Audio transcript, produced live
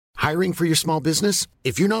Hiring for your small business?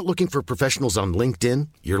 If you're not looking for professionals on LinkedIn,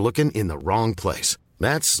 you're looking in the wrong place.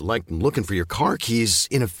 That's like looking for your car keys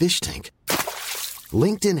in a fish tank.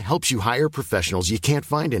 LinkedIn helps you hire professionals you can't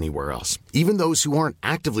find anywhere else, even those who aren't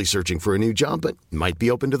actively searching for a new job but might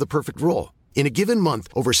be open to the perfect role. In a given month,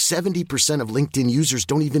 over 70% of LinkedIn users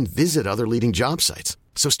don't even visit other leading job sites.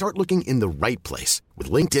 So start looking in the right place.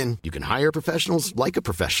 With LinkedIn, you can hire professionals like a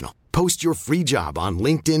professional. Post your free job on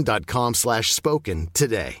linkedin.com/spoken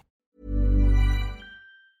today.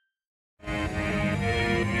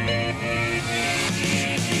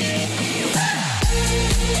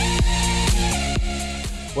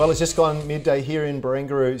 Well, it's just gone midday here in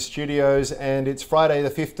Barangaroo Studios, and it's Friday the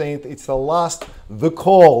 15th. It's the last The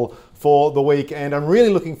Call for the week, and I'm really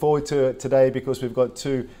looking forward to it today because we've got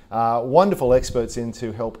two wonderful experts in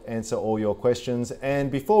to help answer all your questions. And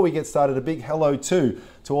before we get started, a big hello to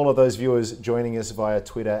all of those viewers joining us via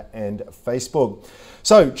Twitter and Facebook.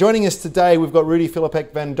 So joining us today, we've got Rudi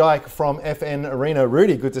Filapek-Vandyck from FN Arena.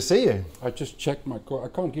 Rudi, good to see you. I just checked my car. I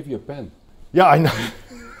can't give you a pen. Yeah, I know.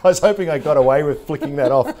 I was hoping I got away with flicking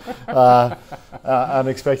that off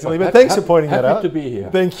unexpectedly, but thanks for pointing that out. Happy to be here.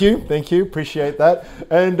 Thank you, appreciate that.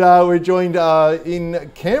 And we're joined in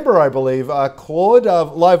Canberra, I believe, Claude,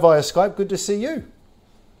 live via Skype. Good to see you.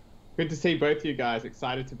 Good to see both you guys,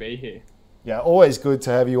 excited to be here. Yeah, always good to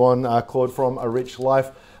have you on, Claude from A Rich Life.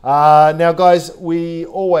 Now guys, we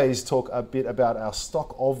always talk a bit about our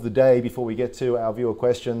stock of the day before we get to our viewer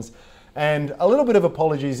questions. And a little bit of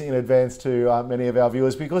apologies in advance to many of our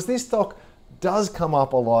viewers because this stock does come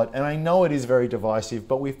up a lot, and I know it is very divisive,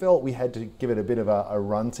 but we felt we had to give it a bit of a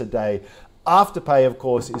run today. Afterpay, of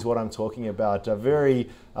course, is what I'm talking about. Very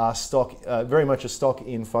much a stock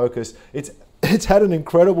in focus. It's had an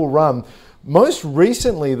incredible run. Most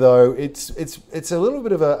recently, though, it's a little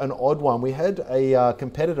bit of an odd one. We had a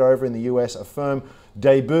competitor over in the US, a firm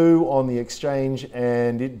debut on the exchange,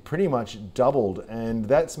 and it pretty much doubled, and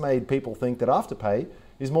that's made people think that Afterpay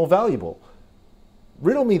is more valuable.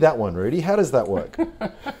 Riddle me that one, Rudi. How does that work?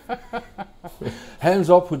 Hands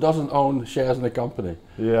up who doesn't own shares in the company.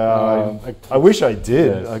 Yeah, I wish I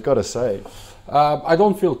did, yes. I gotta say. I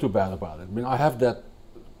don't feel too bad about it. I mean, I have that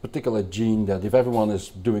particular gene that if everyone is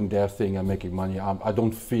doing their thing and making money, I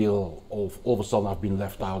don't feel all of a sudden I've been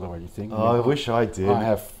left out or anything. I wish I did.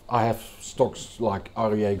 I have stocks like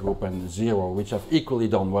REA Group and Zero, which have equally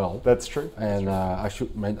done well. That's true. And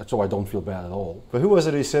so I don't feel bad at all. But who was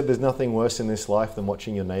it who said there's nothing worse in this life than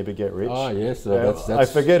watching your neighbour get rich? Ah, yes. That's I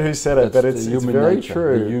forget who said it, but it's very nature,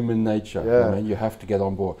 true. The human nature. Yeah. I mean, you have to get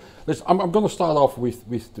on board. Listen, I'm going to start off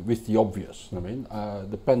with the obvious. I mean,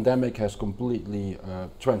 the pandemic has completely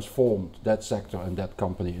transformed that sector and that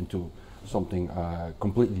company into something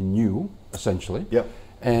completely new, essentially. Yep.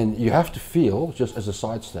 And you have to feel, just as a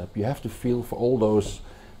sidestep, you have to feel for all those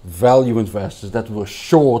value investors that were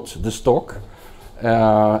short the stock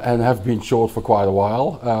and have been short for quite a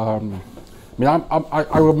while.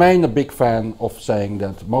 I remain a big fan of saying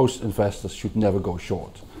that most investors should never go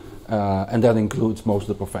short. And that includes most of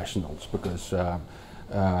the professionals, because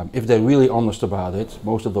if they're really honest about it,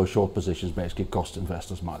 most of those short positions basically cost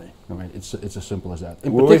investors money. I mean, it's as simple as that.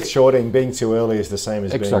 With shorting, being too early is the same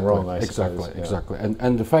as being wrong, I suppose. Exactly.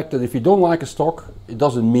 And the fact that if you don't like a stock, it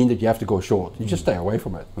doesn't mean that you have to go short. You just stay away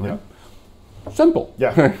from it. Yeah. Simple.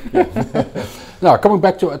 Yeah. Now, coming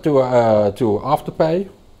back to Afterpay,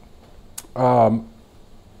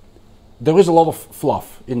 there is a lot of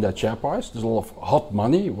fluff in that share price. There's a lot of hot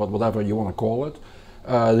money, whatever you want to call it.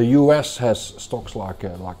 The US has stocks like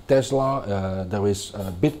Tesla, there is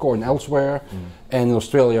Bitcoin elsewhere, and in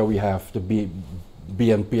Australia we have the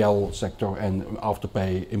BNPL sector and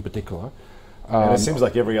Afterpay in particular. And it seems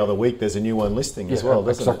like every other week there's a new one listing as well,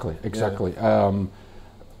 doesn't it? Exactly.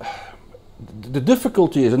 The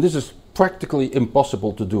difficulty is, and this is practically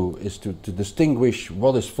impossible to do, is to distinguish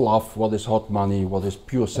what is fluff, what is hot money, what is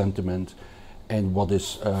pure sentiment, and what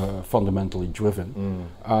is fundamentally driven.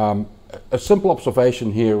 A simple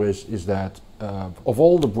observation here is that of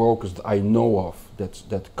all the brokers that I know of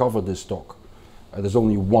that cover this stock, there's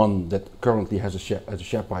only one that currently has a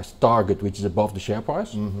share price target which is above the share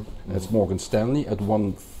price. That's Morgan Stanley at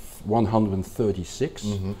 136.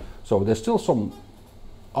 So there's still some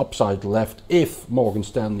upside left if Morgan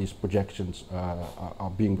Stanley's projections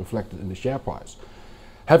are being reflected in the share price.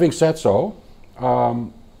 Having said so,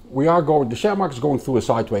 the share market is going through a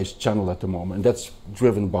sideways channel at the moment, and that's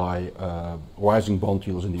driven by rising bond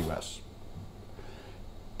yields in the US.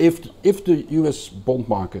 If the US bond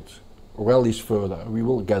market rallies further, we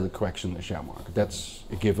will get a correction in the share market. That's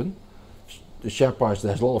a given. The share price that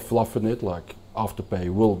has a lot of fluff in it, like Afterpay,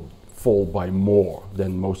 will fall by more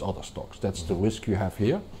than most other stocks. That's the risk you have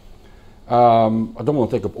here. I don't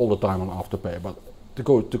want to take up all the time on Afterpay, but to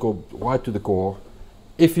go right to the core,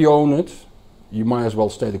 if you own it, you might as well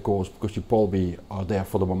stay the course because you probably are there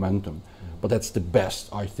for the momentum. But that's the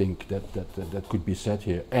best, I think, that could be said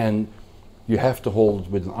here. And you have to hold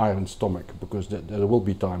it with an iron stomach because there will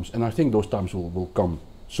be times, and I think those times will come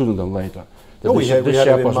sooner than later. We had it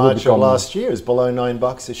in March of last year. It was below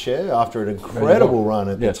 $9 a share after an incredible run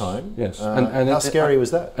at the time. Yes, and how scary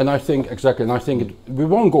was that? And I think we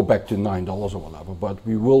won't go back to $9 or whatever, but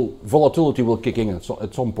volatility will kick in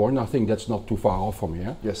at some point. I think that's not too far off from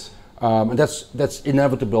here. Yes, and that's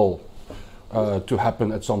inevitable to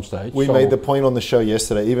happen at some stage. We made the point on the show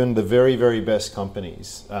yesterday. Even the very, very best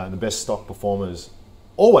companies, the best stock performers,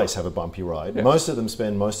 always have a bumpy ride. Yeah. Most of them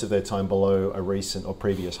spend most of their time below a recent or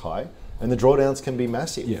previous high. And the drawdowns can be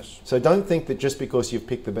massive. Yes. So don't think that just because you've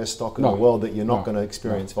picked the best stock in the world that you're not going to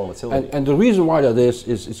experience volatility. And the reason why that is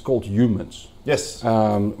it's called humans. Yes.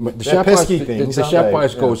 The share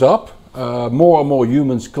price goes up. More and more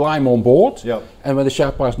humans climb on board. Yep. And when the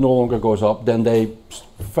share price no longer goes up, then they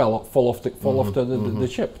fall off the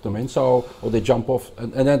ship. I mean, or they jump off,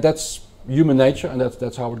 and then that's human nature, and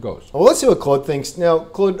that's how it goes. Well, let's see what Claude thinks. Now,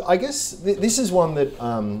 Claude, I guess this is one that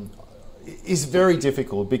is very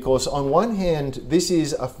difficult because on one hand, this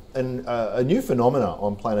is a new phenomena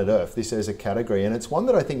on planet Earth, this as a category, and it's one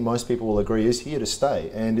that I think most people will agree is here to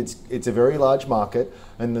stay. And it's a very large market,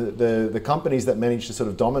 and the companies that manage to sort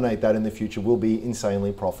of dominate that in the future will be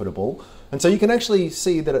insanely profitable. And so you can actually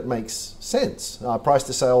see that it makes sense. Price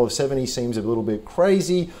to sale of 70 seems a little bit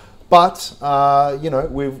crazy. But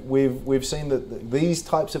we've seen that these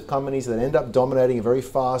types of companies that end up dominating a very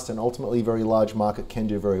fast and ultimately very large market can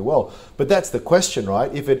do very well. But that's the question, right?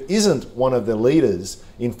 If it isn't one of the leaders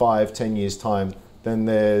in 5-10 years' time, then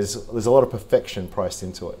there's a lot of perfection priced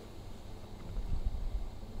into it.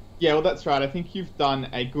 Yeah, well, that's right. I think you've done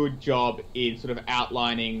a good job in sort of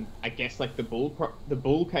outlining, I guess, like the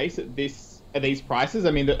bull case at these prices.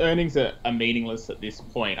 I mean, the earnings are meaningless at this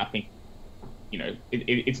point. I think.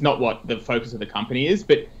 It's not what the focus of the company is,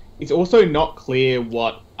 but it's also not clear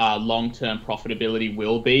what long-term profitability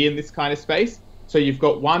will be in this kind of space. So you've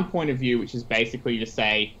got one point of view, which is basically to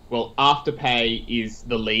say, well, Afterpay is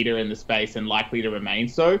the leader in the space and likely to remain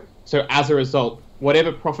so. So as a result,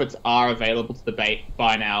 whatever profits are available to the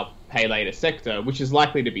buy now, pay later sector, which is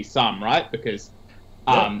likely to be some, right? Because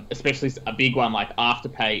especially a big one like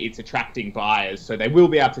Afterpay, it's attracting buyers. So they will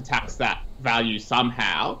be able to tax that value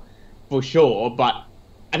somehow. For sure, but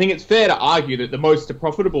I think it's fair to argue that the most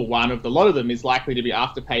profitable one of the lot of them is likely to be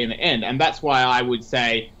Afterpay in the end, and that's why I would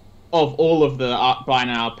say of all of the buy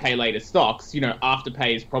now, pay later stocks,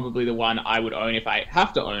 Afterpay is probably the one I would own if I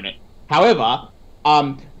have to own it. However,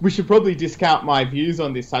 we should probably discount my views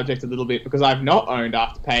on this subject a little bit because I've not owned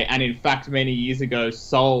Afterpay, and in fact many years ago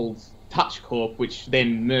sold Touch Corp, which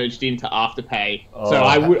then merged into Afterpay. So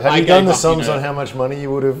have you done the sums on how much money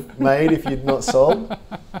you would have made if you'd not sold?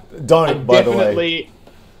 Don't, by the way. Definitely,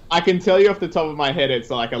 I can tell you off the top of my head, it's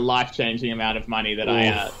like a life-changing amount of money that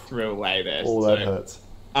I threw away there. That hurts.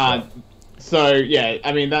 So yeah,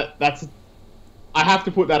 I mean that's. I have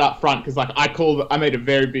to put that up front because I made a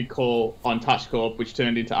very big call on Touch Corp, which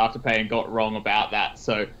turned into Afterpay and got wrong about that.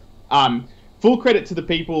 So. Full credit to the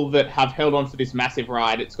people that have held on for this massive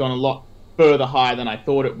ride. It's gone a lot further higher than I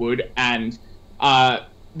thought it would. And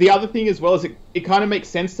the other thing as well is it kind of makes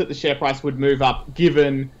sense that the share price would move up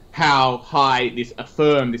given how high this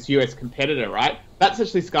Affirm, this US competitor, right? That's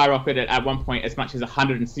actually skyrocketed at one point as much as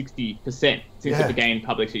 160% since it became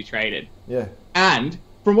publicly traded. Yeah. And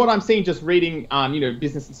from what I'm seeing, just reading,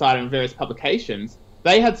 Business Insider and various publications,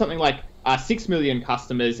 they had something like 6 million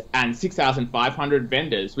customers and 6,500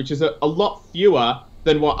 vendors, which is a lot fewer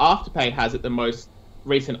than what Afterpay has at the most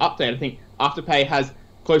recent update. I think Afterpay has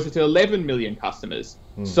closer to 11 million customers.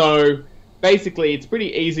 So basically, it's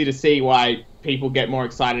pretty easy to see why people get more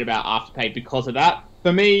excited about Afterpay because of that.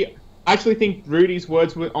 For me, I actually think Rudi's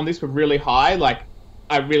words on this were really high, like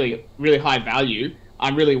a really, really high value.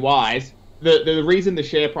 I'm really wise. The reason the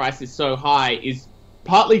share price is so high is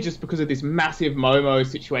partly just because of this massive Momo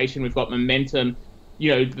situation. We've got momentum,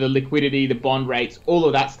 the liquidity, the bond rates, all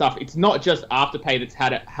of that stuff. It's not just Afterpay that's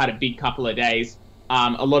had a big couple of days.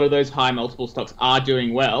 A lot of those high multiple stocks are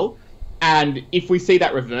doing well. And if we see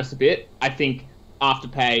that reverse a bit, I think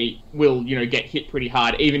Afterpay will, get hit pretty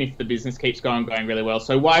hard, even if the business keeps going really well.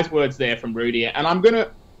 So wise words there from Rudi. And I'm going to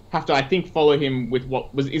have to, I think, follow him with what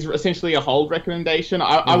is essentially a hold recommendation.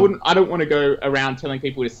 I don't want to go around telling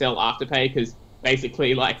people to sell Afterpay because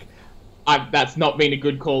basically, that's not been a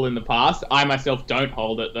good call in the past. I myself don't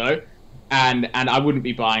hold it though, and I wouldn't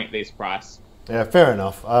be buying at this price. Yeah, fair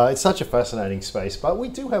enough. It's such a fascinating space, but we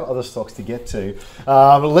do have other stocks to get to.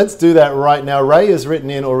 Let's do that right now. Ray has written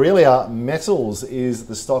in Aurelia Metals is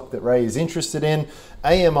the stock that Ray is interested in.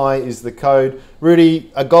 AMI is the code.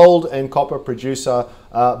 Rudi, a gold and copper producer,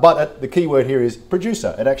 but the key word here is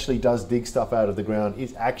producer. It actually does dig stuff out of the ground.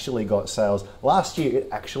 It's actually got sales. Last year, it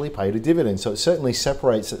actually paid a dividend, so it certainly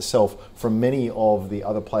separates itself from many of the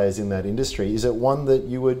other players in that industry. Is it one that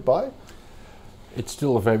you would buy? It's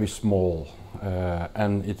still very small.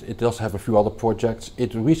 And it does have a few other projects.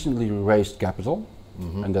 It recently raised capital,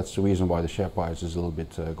 and that's the reason why the share price is a little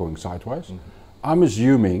bit going sideways. I'm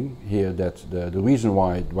assuming here that the reason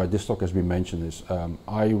why this stock has been mentioned is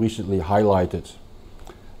I recently highlighted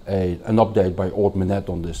an update by Ord Minnett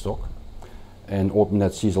on this stock, and Ord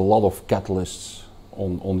Minnett sees a lot of catalysts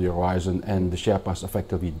on the horizon, and the share price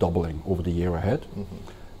effectively doubling over the year ahead.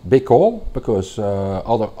 Big call, because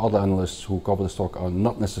other analysts who cover the stock are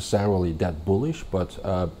not necessarily that bullish, but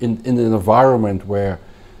in an environment where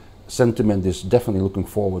sentiment is definitely looking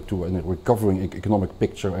forward to a recovering economic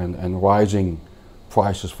picture and rising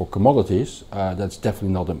prices for commodities, that's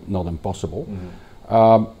definitely not impossible.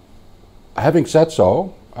 Having said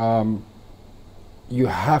so, you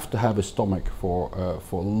have to have a stomach for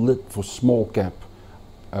small cap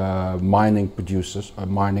mining producers,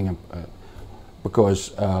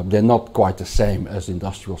 because they're not quite the same as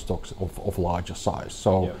industrial stocks of larger size.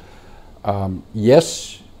 So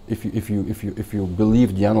yes, if you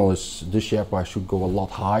believe the analysts, this share price should go a lot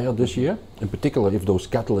higher this year. In particular, if those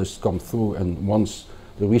catalysts come through and once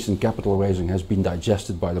the recent capital raising has been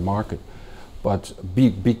digested by the market. But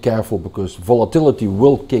be careful, because volatility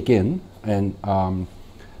will kick in, and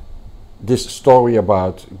this story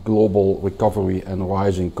about global recovery and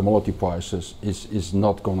rising commodity prices is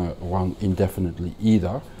not going to run indefinitely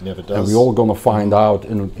either. Never does. And we're all going to find out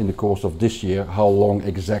in the course of this year how long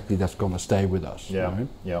exactly that's going to stay with us. Yeah, right?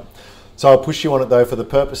 yeah. So I'll push you on it though for the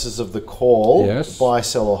purposes of the call. Yes. Buy,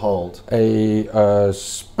 sell or hold? A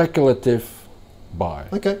speculative buy.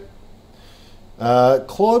 Okay.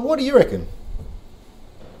 Claude, what do you reckon?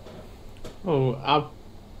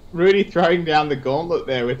 Rudi throwing down the gauntlet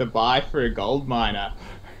there with a buy for a gold miner.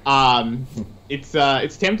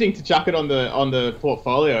 It's tempting to chuck it on the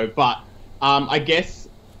portfolio, but I guess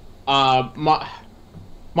my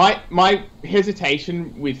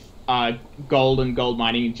hesitation with gold and gold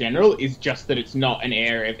mining in general is just that it's not an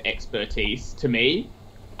area of expertise to me,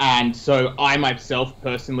 and so I myself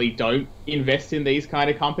personally don't invest in these kind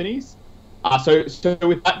of companies. So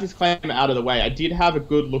with that disclaimer out of the way, I did have a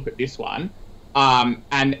good look at this one.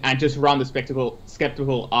 And just run the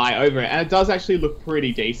skeptical eye over it, and it does actually look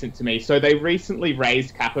pretty decent to me. So they recently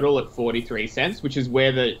raised capital at 43 cents, which is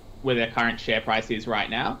where their current share price is right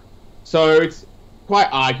now. So it's quite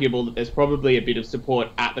arguable that there's probably a bit of support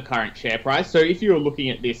at the current share price. So if you're looking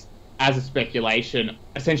at this as a speculation,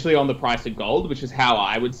 essentially on the price of gold, which is how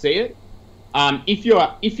I would see it, if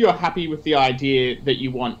you're happy with the idea that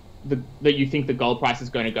you think the gold price is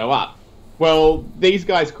going to go up, well, these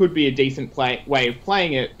guys could be a decent way of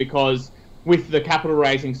playing it, because with the capital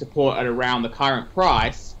raising support at around the current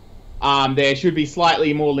price, there should be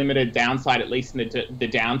slightly more limited downside, at least in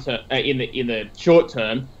the short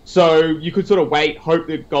term. So you could sort of wait, hope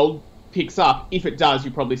that gold picks up. If it does, you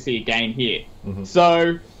probably see a gain here.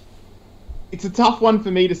 So it's a tough one for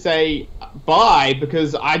me to say buy,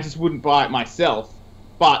 because I just wouldn't buy it myself.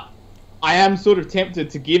 But I am sort of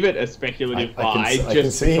tempted to give it a speculative buy,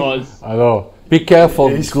 just because. I know. Be careful,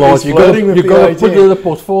 Claude. You got to put it in the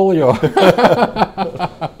portfolio.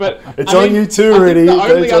 But it's on you too, Rudi.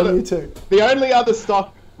 The only other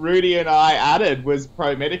stock Rudi and I added was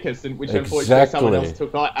Pro Medicus, which unfortunately someone else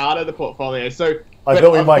took out of the portfolio. So I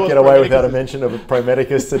thought we might get away without a mention of Pro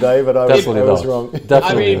Medicus today, but I was wrong.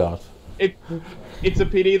 Definitely not. It's a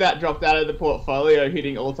pity that dropped out of the portfolio,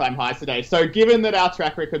 hitting all-time highs today. So given that our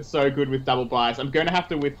track record's so good with double buys, I'm going to have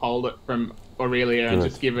to withhold it from Aurelia and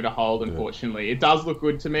just give it a hold, unfortunately. It does look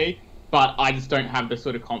good to me, but I just don't have the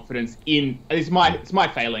sort of confidence in... It's my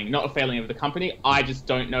failing, not a failing of the company. I just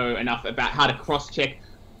don't know enough about how to cross-check,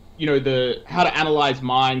 how to analyze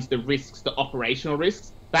mines, the risks, the operational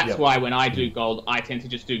risks. That's why when I do gold, I tend to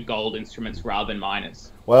just do gold instruments rather than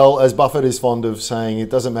miners. Well, as Buffett is fond of saying, it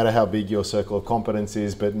doesn't matter how big your circle of competence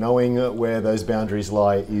is, but knowing where those boundaries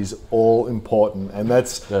lie is all important. And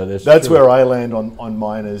that's where I land on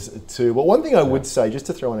miners too. But one thing I would say, just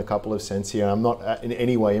to throw in a couple of cents here, and I'm not in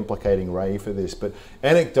any way implicating Ray for this, but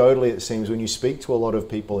anecdotally it seems when you speak to a lot of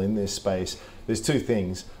people in this space, there's two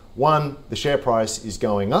things. One, the share price is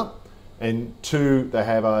going up. And two, they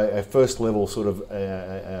have a first level sort of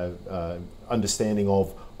understanding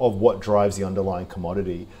of what drives the underlying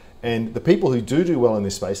commodity. And the people who do well in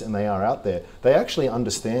this space, and they are out there, they actually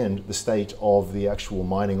understand the state of the actual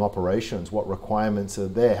mining operations, what requirements are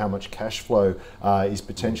there, how much cash flow is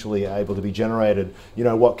potentially able to be generated,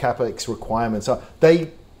 what CapEx requirements are.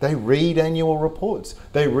 They read annual reports.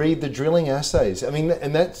 They read the drilling assays. I mean,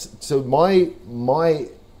 and that's, so my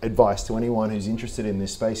advice to anyone who's interested in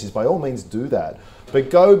this space is by all means do that. But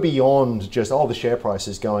go beyond just, the share price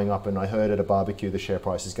is going up and I heard at a barbecue the share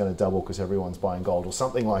price is going to double because everyone's buying gold or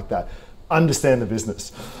something like that. Understand the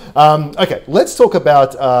business. Okay, let's talk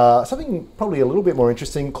about something probably a little bit more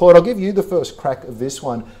interesting. Claude, I'll give you the first crack of this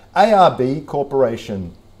one. ARB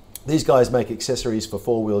Corporation. These guys make accessories for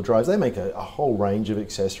four-wheel drives. They make a whole range of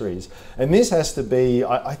accessories. And this has to be,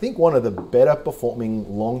 I think, one of the better performing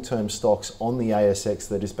long-term stocks on the ASX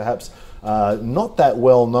that is perhaps not that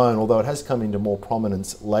well known, although it has come into more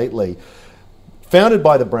prominence lately. Founded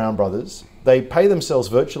by the Brown brothers, they pay themselves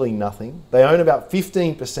virtually nothing. They own about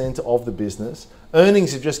 15% of the business.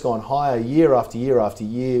 Earnings have just gone higher year after year after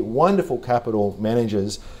year. Wonderful capital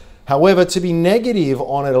managers. However, to be negative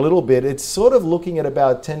on it a little bit, it's sort of looking at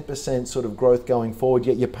about 10% sort of growth going forward,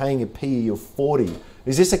 yet you're paying a PE of 40.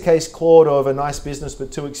 Is this a case, Claude, of a nice business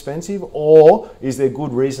but too expensive, or is there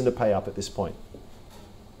good reason to pay up at this point?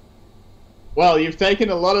 Well, you've taken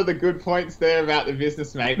a lot of the good points there about the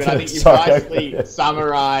business, mate, but I think you've nicely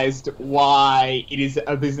summarized why it is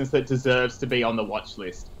a business that deserves to be on the watch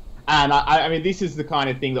list. And I mean, this is the kind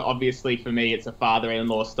of thing that obviously for me, it's a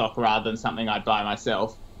father-in-law stock rather than something I'd buy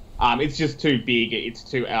myself. It's just too big. It's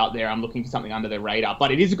too out there. I'm looking for something under the radar.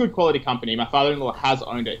 But it is a good quality company. My father-in-law has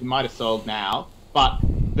owned it. He might have sold now. But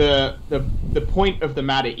the point of the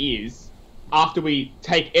matter is, after we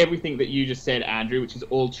take everything that you just said, Andrew, which is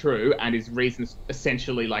all true and is reasons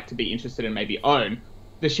essentially like to be interested and maybe own,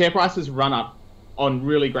 the share price has run up on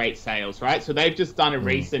really great sales, right? So they've just done a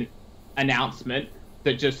recent announcement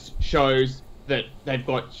that just shows that they've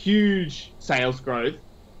got huge sales growth,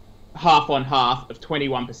 half on half of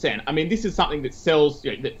 21%. I mean, this is something that sells,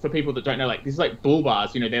 for people that don't know, like this is like bull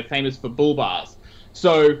bars, they're famous for bull bars.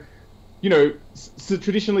 So, so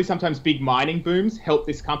traditionally sometimes big mining booms help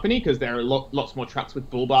this company because there are lots more trucks with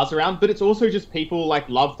bull bars around, but it's also just people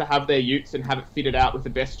love to have their utes and have it fitted out with the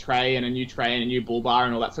best tray and a new bull bar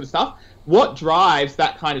and all that sort of stuff. What drives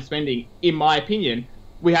that kind of spending, in my opinion,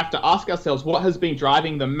 we have to ask ourselves what has been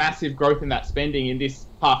driving the massive growth in that spending in this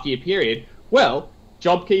half-year period. Well,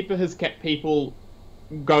 JobKeeper has kept people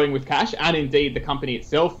going with cash, and indeed the company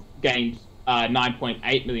itself gained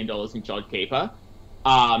 $9.8 million in JobKeeper.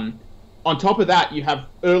 On top of that, you have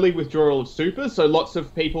early withdrawal of super, so lots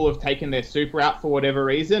of people have taken their super out for whatever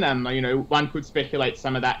reason, and one could speculate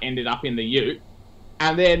some of that ended up in the ute.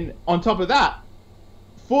 And then on top of that,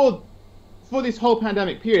 for this whole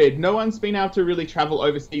pandemic period, no one's been able to really travel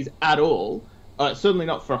overseas at all, certainly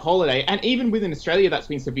not for a holiday, and even within Australia that's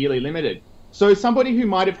been severely limited. So somebody who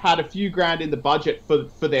might have had a few grand in the budget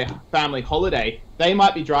for their family holiday, they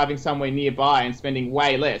might be driving somewhere nearby and spending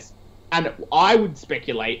way less. And I would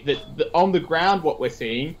speculate that on the ground what we're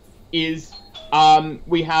seeing is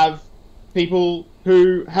we have people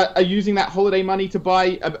who are using that holiday money to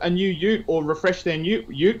buy a new ute or refresh their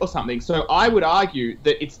ute or something. So I would argue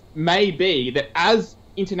that it may be that as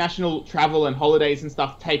international travel and holidays and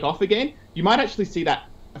stuff take off again, you might actually see that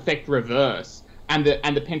effect reverse. And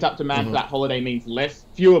the pent-up demand for that holiday means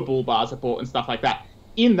fewer bull bars are bought and stuff like that.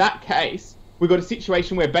 In that case, we've got a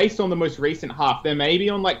situation where, based on the most recent half, they're maybe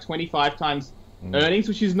on 25 times earnings,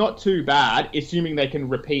 which is not too bad, assuming they can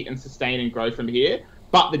repeat and sustain and grow from here.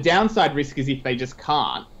 But the downside risk is if they just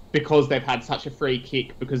can't, because they've had such a free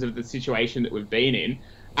kick because of the situation that we've been in.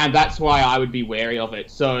 And that's why I would be wary of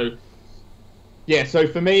it. So, yeah, so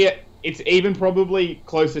for me, it's even probably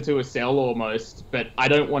closer to a sell almost, but I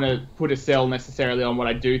don't want to put a sell necessarily on what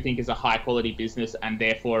I do think is a high quality business and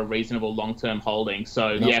therefore a reasonable long-term holding.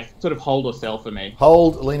 So yeah, sort of hold or sell for me.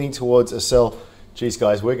 Hold, leaning towards a sell. Geez,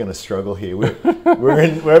 guys, we're going to struggle here.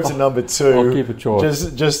 We're up to number 2. I'll keep it short.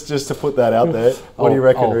 Just to put that out there. What do you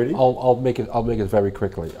reckon, Rudi? I'll make it very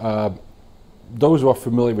quickly. Those who are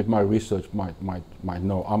familiar with my research might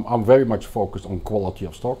know I'm very much focused on quality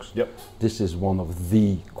of stocks. Yep. This is one of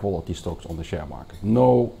the quality stocks on the share market.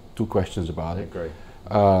 No two questions about it. Great.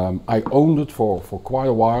 I owned it for quite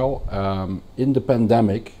a while. In the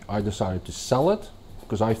pandemic, I decided to sell it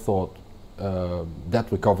because I thought that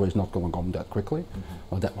recovery is not going to come that quickly.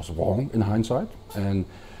 Well, that was wrong in hindsight. And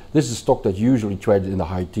this is a stock that usually traded in the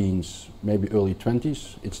high teens, maybe early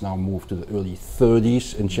 20s. It's now moved to the early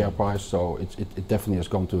 30s in share price, so it definitely has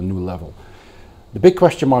gone to a new level. The big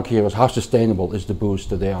question mark here is how sustainable is the boost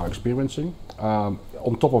that they are experiencing.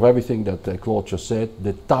 On top of everything that Claude just said,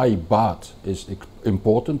 the Thai baht is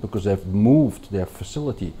important because they've moved their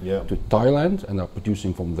facility to Thailand and are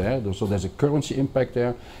producing from there. So there's a currency impact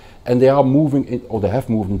there. And they are moving, they have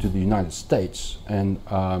moved into the United States. And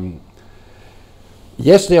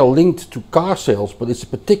yes, they are linked to car sales, but it's a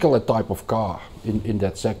particular type of car in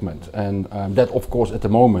that segment. And that, of course, at the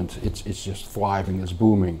moment, it's just thriving, it's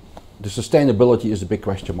booming. The sustainability is a big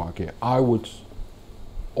question mark here. I would,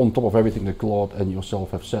 on top of everything that Claude and yourself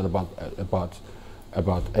have said about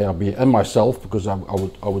ARB and myself, because I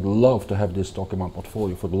would love to have this stock in my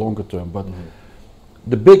portfolio for the longer term. But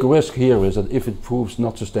the big risk here is that if it proves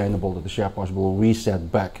not sustainable, that the share price will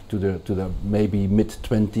reset back to the maybe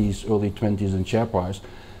mid-20s, early 20s in share price.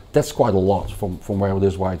 That's quite a lot from where it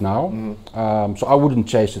is right now. So I wouldn't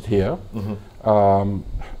chase it here.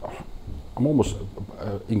 I'm almost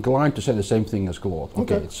inclined to say the same thing as Claude.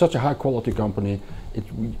 Okay, it's such a high quality company.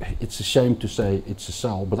 It's a shame to say it's a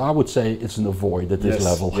sell, but I would say it's an avoid at this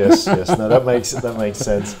level. Yes. No, that makes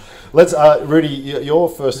sense. Let's, Rudi, you're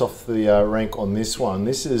first off the rank on this one.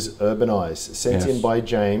 This is Urbanize, sent in by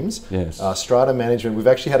James. Strata Management. We've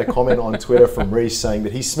actually had a comment on Twitter from Reese saying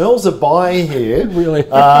that he smells a buy here. Really?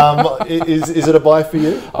 Is it a buy for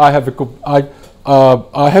you? I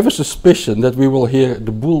have a suspicion that we will hear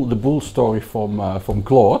the bull story from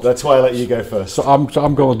Claude. That's why I let you go first. So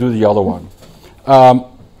I'm going to do the other one.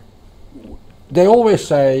 They always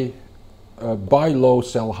say buy low,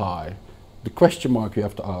 sell high. The question mark you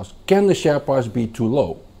have to ask: can the share price be too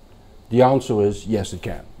low? The answer is yes, it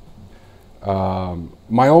can.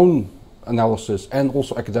 My own analysis and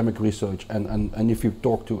also academic research, and if you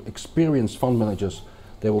talk to experienced fund managers,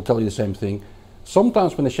 they will tell you the same thing.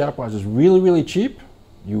 Sometimes when the share price is really, really cheap,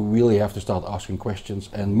 you really have to start asking questions,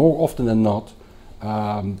 and more often than not,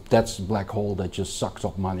 that's a black hole that just sucks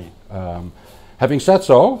up money. Having said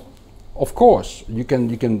so, of course, you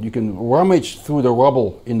can rummage through the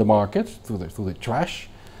rubble in the market, through the trash,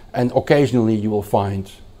 and occasionally you will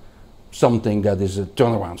find something that is a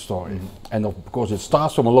turnaround story. And of course, it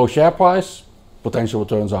starts from a low share price. Potential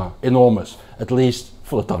returns are enormous, at least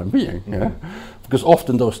for the time being. Because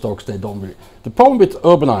often those stocks, they don't really. The problem with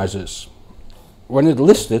Urbanize is, when it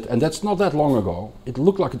listed, and that's not that long ago, it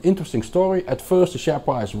looked like an interesting story. At first, the share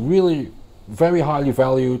price really very highly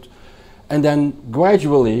valued, and then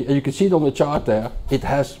gradually, and you can see it on the chart there, it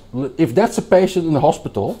has, if that's a patient in the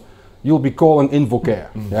hospital, you'll be calling Invocare.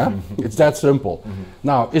 It's that simple.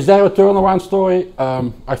 Now, is there a turnaround story?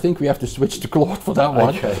 I think we have to switch to Claude for that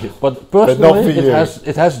one. But personally,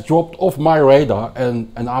 it has dropped off my radar, and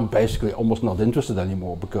I'm basically almost not interested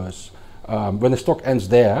anymore, because when the stock ends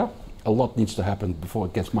there, a lot needs to happen before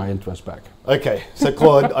it gets my interest back. Okay, so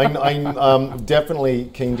Claude, I'm definitely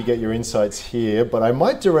keen to get your insights here, but I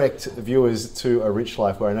might direct viewers to A Rich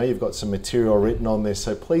Life, where I know you've got some material written on this,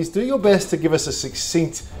 so please do your best to give us a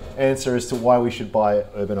succinct answer as to why we should buy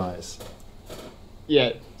Urbanize.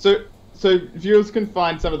 Yeah, so viewers can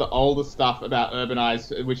find some of the older stuff about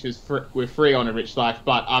Urbanize, which is we're free on A Rich Life,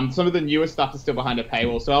 but some of the newer stuff is still behind a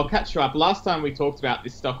paywall, so I'll catch you up. Last time we talked about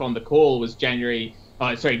this stock on the call was July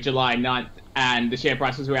 9th, and the share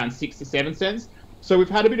price was around 67 cents. So we've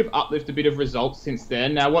had a bit of uplift, a bit of results since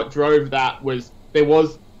then. Now, what drove that was there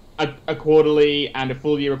was a quarterly and a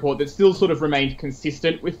full year report that still sort of remained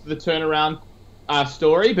consistent with the turnaround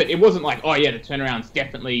story, but it wasn't like, oh yeah, the turnaround's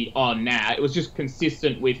definitely on now. It was just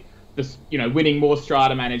consistent with this, winning more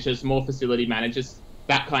strata managers, more facility managers,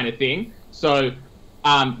 that kind of thing. So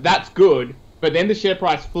that's good. But then the share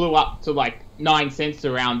price flew up to like 9 cents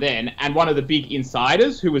around then, and one of the big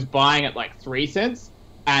insiders who was buying at like 3 cents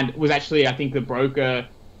and was actually, I think, the broker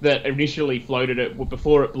that initially floated it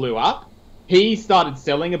before it blew up, he started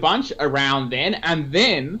selling a bunch around then, and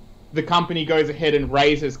then the company goes ahead and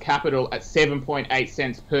raises capital at 7.8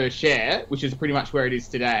 cents per share, which is pretty much where it is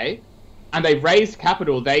today. And they raised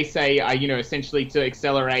capital, they say, essentially to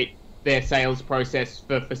accelerate their sales process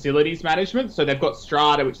for facilities management. So they've got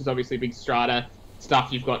strata, which is obviously big strata stuff.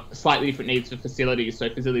 You've got slightly different needs for facilities. So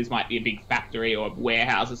facilities might be a big factory or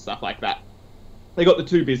warehouses, stuff like that. They got the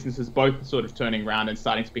two businesses, both sort of turning around and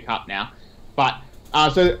starting to pick up now. But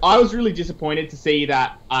so I was really disappointed to see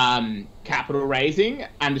that capital raising,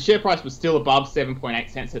 and the share price was still above 7.8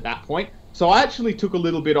 cents at that point. So I actually took a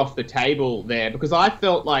little bit off the table there, because I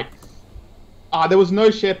felt like there was no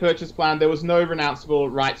share purchase plan, there was no renounceable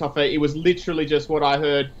rights offer. It was literally just what I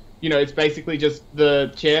heard. It's basically just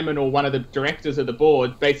the chairman or one of the directors of the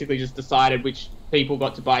board basically just decided which people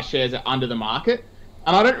got to buy shares under the market.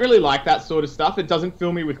 And I don't really like that sort of stuff. It doesn't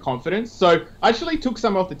fill me with confidence. So I actually took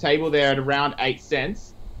some off the table there at around 8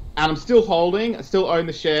 cents. and I'm still holding. I still own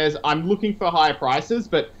the shares. I'm looking for higher prices,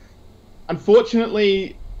 but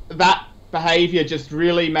unfortunately, that behavior just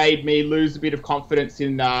really made me lose a bit of confidence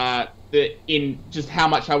in just how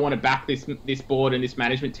much I want to back this board and this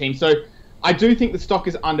management team. So I do think the stock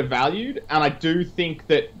is undervalued, and I do think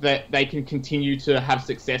that they can continue to have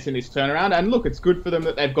success in this turnaround. And look, it's good for them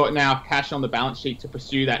that they've got now cash on the balance sheet to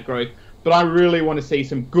pursue that growth. But I really want to see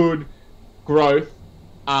some good growth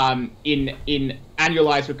in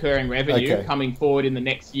annualized recurring revenue coming forward in the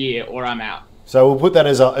next year, or I'm out. So we'll put that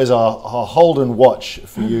as a hold and watch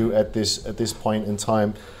for you at this point in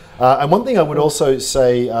time. And one thing I would also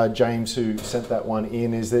say, James, who sent that one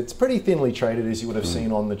in, is that it's pretty thinly traded, as you would have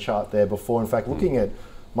seen on the chart there before. In fact, looking at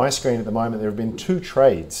my screen at the moment, there have been 2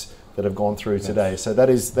 trades that have gone through today. So that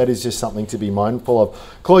is just something to be mindful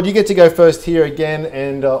of. Claude, you get to go first here again,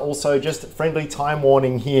 and also just friendly time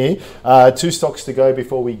warning here. 2 stocks to go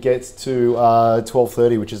before we get to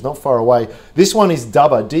 12:30, which is not far away. This one is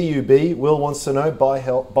Dubber, DUB. Will wants to know, buy,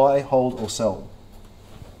 hold, or sell?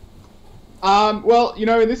 Well, in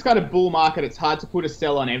this kind of bull market, it's hard to put a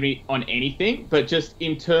sell on anything, but just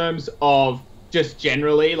in terms of just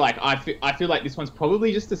generally, like I feel like this one's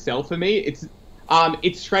probably just a sell for me.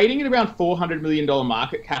 It's trading at around $400 million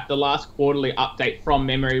market cap. The last quarterly update from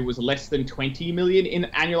memory was less than 20 million in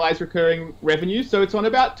annualized recurring revenue, so it's on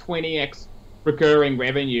about 20x recurring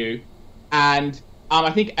revenue, and I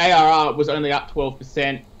think ARR was only up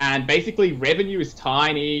 12%, and basically revenue is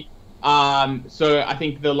tiny. So I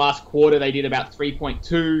think the last quarter they did about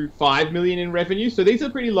 3.25 million in revenue. So these are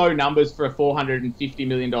pretty low numbers for a $450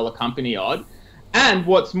 million company odd. And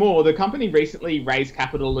what's more, the company recently raised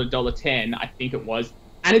capital at $1.10, I think it was,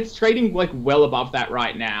 and it's trading like well above that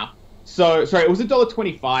right now. So, sorry, it was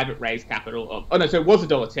 $1.25 at raised capital. Oh no, so it was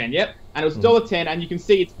 $1.10, yep. And it was $1.10, and you can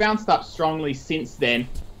see it's bounced up strongly since then.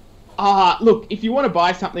 Look, if you want to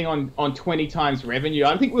buy something on 20 times revenue,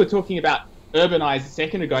 I think we were talking about Urbanize a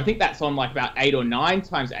second ago. I think that's on like about 8 or 9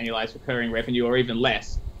 times annualized recurring revenue, or even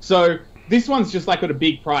less. So this one's just like at a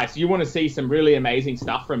big price. You want to see some really amazing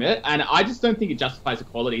stuff from it, and I just don't think it justifies the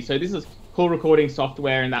quality. So this is call recording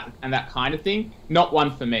software and that kind of thing. Not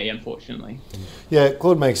one for me, unfortunately. Yeah,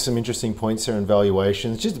 Claude makes some interesting points there in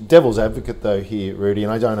valuations. Just devil's advocate though here, Rudi,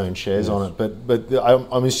 and I don't own shares on it, but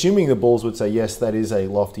I'm assuming the bulls would say yes, that is a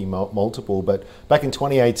lofty multiple. But back in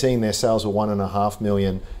 2018, their sales were 1.5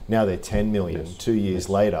 million. Now they're 10 million. 2 years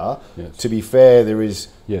later. To be fair, there is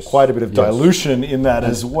quite a bit of dilution in that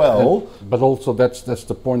as well. But also that's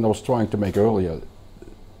the point I was trying to make earlier.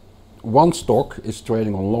 One stock is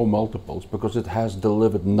trading on low multiples because it has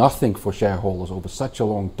delivered nothing for shareholders over such a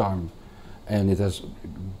long time, and it has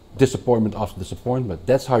disappointment after disappointment.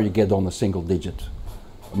 That's how you get on a single-digit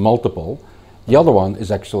multiple. The other one is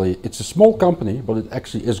actually, it's a small company, but it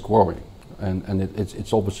actually is growing, and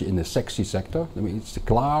it's obviously in the sexy sector. I mean, it's the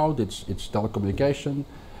cloud, it's telecommunication.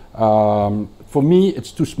 For me,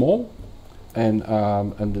 it's too small, and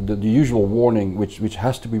the usual warning, which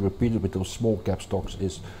has to be repeated with those small cap stocks,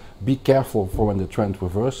 is be careful for when the trend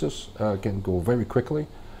reverses. Can go very quickly.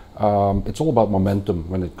 It's all about momentum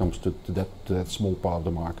when it comes to that small part of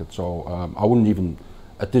the market. So I wouldn't even,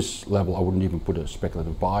 at this level, I wouldn't even put a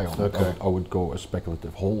speculative buy on it. I would go a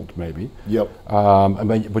speculative hold maybe.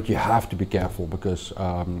 But you have to be careful because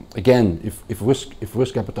again, if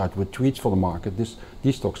risk appetite retreats from the market,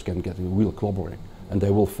 these stocks can get a real clobbering, and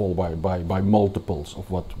they will fall by multiples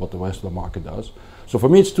of what the rest of the market does. So for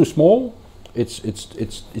me, it's too small. It's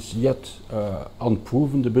yet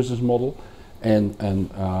unproven, the business model, and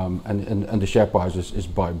the share price is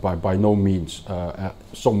by no means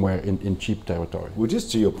somewhere in cheap territory. Well,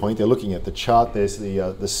 just to your point, they're looking at the chart. There's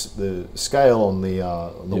the scale on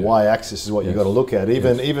the y-axis is what you've got to look at.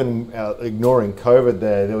 Even ignoring COVID,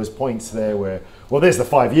 there was points there where, well, there's the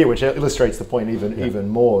 5-year, which illustrates the point even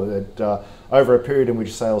more. That over a period in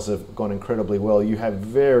which sales have gone incredibly well, you have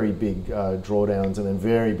very big drawdowns and then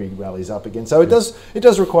very big rallies up again. So it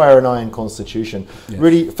does require an iron constitution.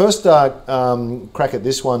 Rudi, first crack at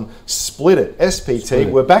this one. Split it,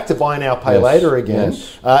 SPT. We're back to buy now, pay later again.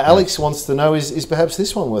 Alex wants to know, is perhaps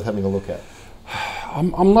this one worth having a look at?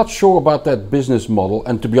 I'm not sure about that business model,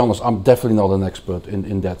 and to be honest, I'm definitely not an expert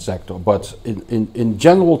in that sector. But in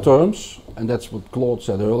general terms, and that's what Claude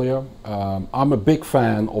said earlier, I'm a big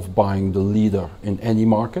fan of buying the leader in any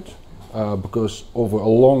market, because over a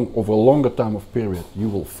longer time of period, you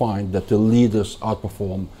will find that the leaders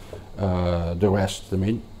outperform the rest. I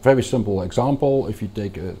mean, very simple example, if you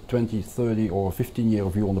take a 20, 30 or 15-year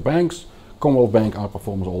view on the banks, Commonwealth Bank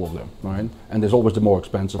outperforms all of them, right? And there's always the more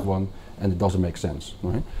expensive one, and it doesn't make sense,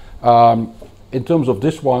 right? In terms of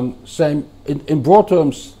this one, same in broad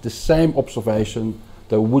terms, the same observation.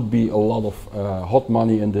 there would be a lot of hot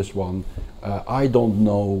money in this one. I don't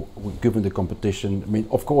know, given the competition. I mean,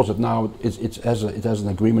 of course, it has an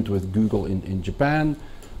agreement with Google in Japan.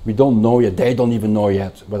 We don't know yet. They don't even know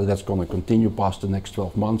yet whether that's going to continue past the next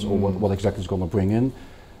 12 months or what exactly it's going to bring in.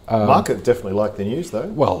 Market definitely like the news, though.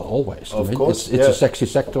 Well, always. Of course, it's a sexy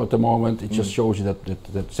sector at the moment. It just shows you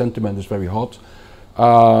that sentiment is very hot.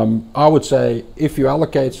 I would say if you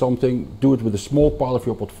allocate something, do it with a small part of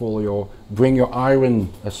your portfolio. Bring your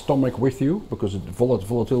iron stomach with you, because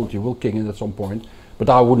volatility will kick in at some point. But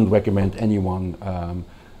I wouldn't recommend anyone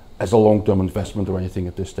as a long-term investment or anything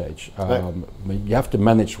at this stage. You have to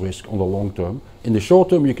manage risk on the long term. In the short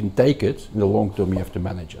term, you can take it. In the long term, you have to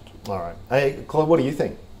manage it. All right. Hey, Claude, what do you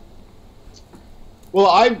think? Well,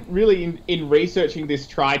 I really, in researching this,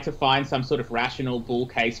 tried to find some sort of rational bull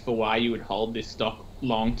case for why you would hold this stock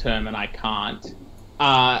long term, and I can't.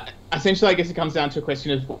 Essentially, I guess it comes down to a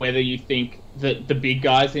question of whether you think that the big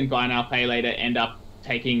guys in buy now, pay later end up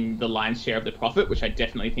taking the lion's share of the profit, which I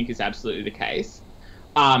definitely think is absolutely the case.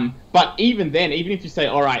 But even then, even if you say,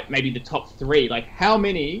 all right, maybe the top three, like how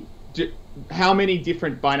many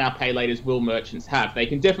different buy now, pay laters will merchants have? They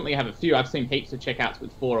can definitely have a few. I've seen heaps of checkouts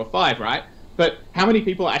with 4 or 5, right? But how many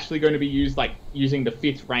people are actually going to be using the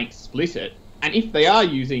 5th rank Split It? And if they are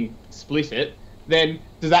using Split It, then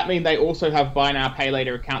does that mean they also have buy now, pay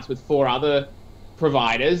later accounts with 4 other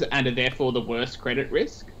providers and are therefore the worst credit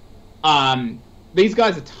risk? These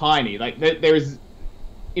guys are tiny. Like there is,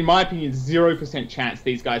 in my opinion, 0% chance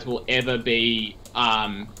these guys will ever be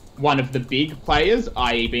one of the big players,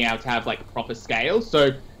 i.e. being able to have like proper scale.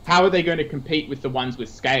 So how are they going to compete with the ones with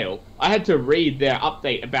scale? I had to read their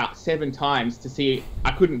update about 7 times to see.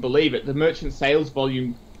 I couldn't believe it. The merchant sales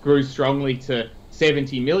volume grew strongly to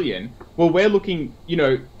 70 million. Well, we're looking,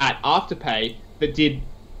 at Afterpay that did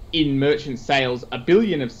in merchant sales 1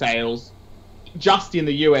 billion of sales just in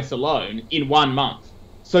the US alone in 1 month.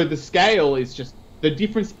 So the scale is just, the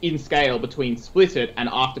difference in scale between Split It and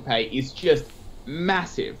Afterpay is just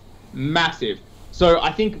massive, massive. So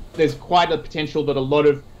I think there's quite a potential that a lot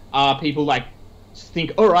of people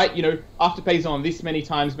think, all right, Afterpay's on this many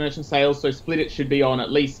times merchant sales, so Split It should be on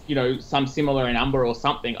at least, some similar number or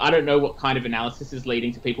something. I don't know what kind of analysis is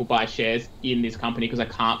leading to people buy shares in this company, because I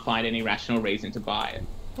can't find any rational reason to buy it.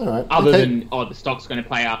 All right. Other than, the stock's going to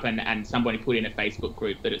play up and somebody put in a Facebook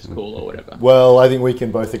group that it's cool or whatever. Well, I think we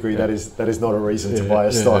can both agree that is not a reason to buy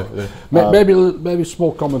a stock. Maybe a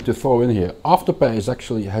small comment to throw in here.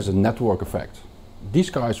 Afterpay has a network effect. These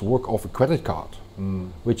guys work off a credit card,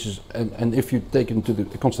 which is, and if you take into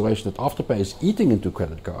the consideration that Afterpay is eating into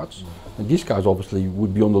credit cards, then these guys obviously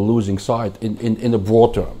would be on the losing side in a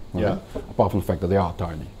broad term. Right? Apart from the fact that they are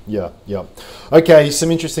tiny. Yeah. Okay,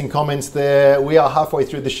 some interesting comments there. We are halfway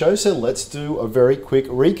through the show, so let's do a very quick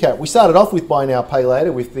recap. We started off with buy now, pay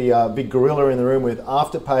later with the big gorilla in the room with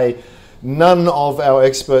Afterpay. None of our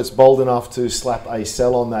experts bold enough to slap a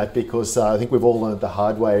sell on that, because I think we've all learned the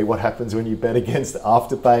hard way what happens when you bet against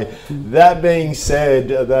Afterpay. That being said,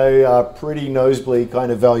 they are pretty nosebleed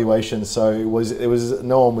kind of valuations, so it was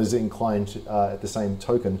no one was inclined by the same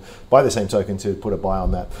token to put a buy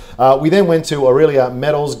on that. We then went to Aurelia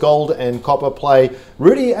Metals, gold and copper play.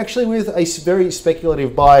 Rudi actually with a very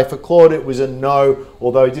speculative buy. For Claude, it was a no,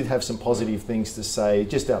 although he did have some positive things to say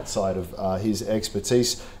just outside of his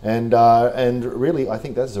expertise. And really, I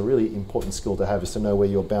think that's a really important skill to have, is to know where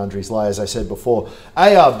your boundaries lie. As I said before,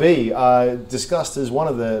 ARB, discussed as one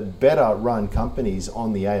of the better run companies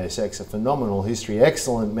on the ASX, a phenomenal history,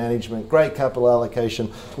 excellent management, great capital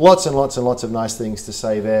allocation, lots and lots and lots of nice things to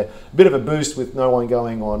say there. A bit of a boost with no one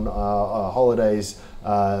going on holidays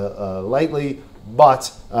lately.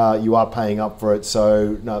 But you are paying up for it,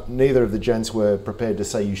 so neither of the gents were prepared to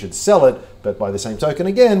say you should sell it, but by the same token,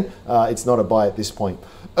 again, it's not a buy at this point.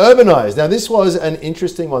 Urbanized. Now, this was an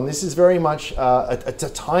interesting one. This is very much a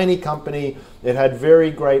tiny company. It had very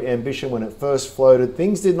great ambition when it first floated.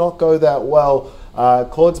 Things did not go that well.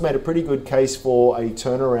 Claude's made a pretty good case for a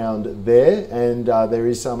turnaround there, and there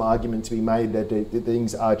is some argument to be made that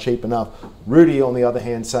things are cheap enough. Rudi, on the other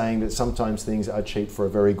hand, saying that sometimes things are cheap for a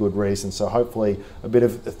very good reason. So hopefully a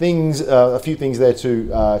few things there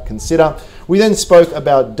to consider. We then spoke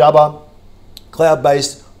about Dubber,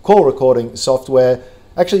 cloud-based call recording software.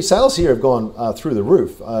 Actually, sales here have gone through the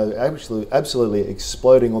roof, absolutely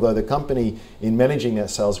exploding, although the company in managing that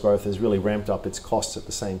sales growth has really ramped up its costs at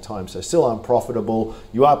the same time. So still unprofitable.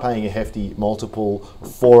 You are paying a hefty multiple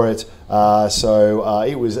for it. So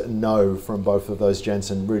it was no from both of those gents,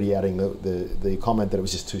 and Rudi adding the comment that it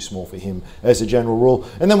was just too small for him as a general rule.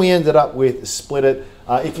 And then we ended up with Split It.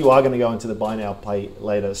 if you are going to go into the buy now, pay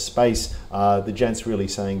later space, the gent's really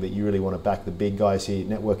saying that you really want to back the big guys here.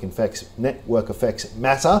 Network effects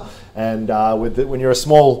matter, and when you're a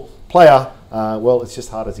small player, well, it's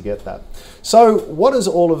just harder to get that. So what does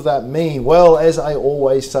all of that mean? Well, as I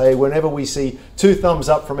always say, whenever we see 2 thumbs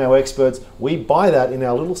up from our experts, we buy that in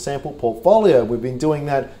our little sample portfolio. We've been doing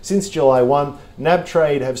that since July 1.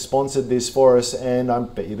 NabTrade have sponsored this for us, and I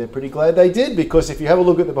bet you they're pretty glad they did, because if you have a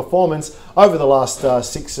look at the performance over the last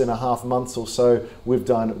 6.5 months or so, we've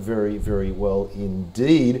done very, very well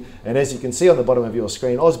indeed. And as you can see on the bottom of your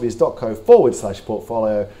screen,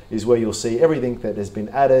 ausbiz.co/portfolio is where you'll see everything that has been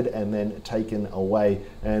added and then taken away.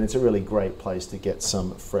 And it's a really great place to get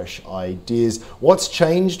some fresh ideas. What's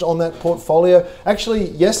changed on that portfolio?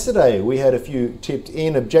 Actually, yesterday we had a few tipped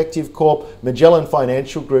in. Objective Corp, Magellan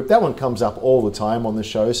Financial Group, that one comes up all the time on the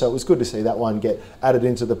show, so it was good to see that one get added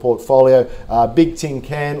into the portfolio. Big Tin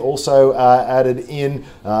Can also added in.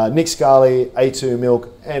 Nick Scali, A2 Milk,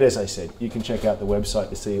 and as I said, you can check out the website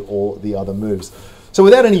to see all the other moves. So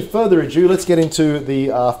without any further ado, let's get into the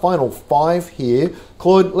final 5 here.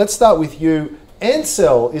 Claude, let's start with you.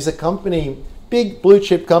 Ansell is a company, big blue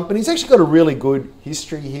chip company. It's actually got a really good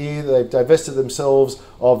history here. They've divested themselves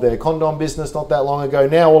of their condom business not that long ago.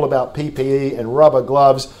 Now all about PPE and rubber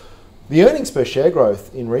gloves. The earnings per share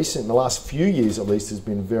growth in the last few years at least, has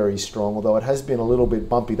been very strong, although it has been a little bit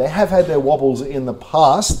bumpy. They have had their wobbles in the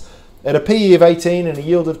past. At a PE of 18 and a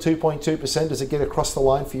yield of 2.2%, does it get across the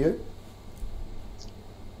line for you?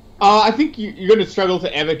 I think you're going to struggle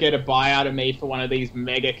to ever get a buy out of me for one of these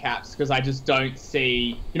mega caps, because I just don't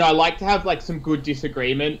see... I like to have like some good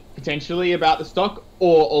disagreement potentially about the stock,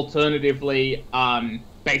 or alternatively,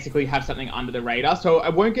 basically have something under the radar. So I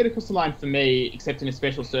won't get across the line for me, except in a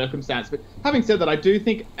special circumstance. But having said that, I do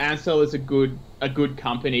think Ansell is a good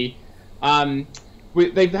company.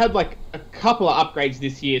 They've had like a couple of upgrades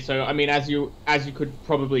this year. So I mean, as you could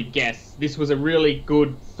probably guess, this was a really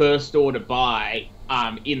good first order buy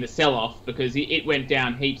in the sell-off, because it went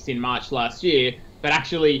down heaps in March last year. But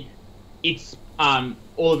actually, it's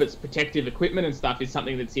all of its protective equipment and stuff is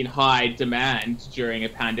something that's in high demand during a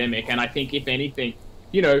pandemic. And I think, if anything,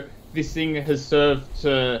 this thing has served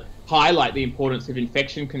to highlight the importance of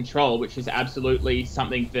infection control, which is absolutely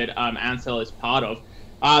something that Ansell is part of.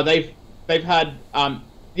 They've had, I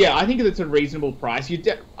think it's a reasonable price.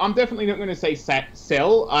 I'm definitely not going to say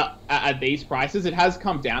sell at these prices. It has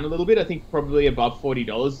come down a little bit. I think probably above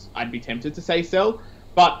 $40, I'd be tempted to say sell.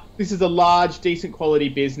 But this is a large, decent quality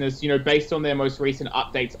business. Based on their most recent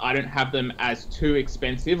updates, I don't have them as too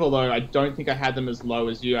expensive, although I don't think I had them as low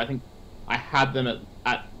as you. I think I had them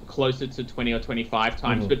at closer to 20 or 25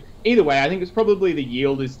 times. But either way, I think it's probably the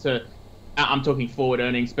yield is to... I'm talking forward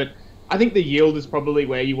earnings, but I think the yield is probably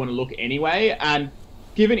where you want to look anyway. And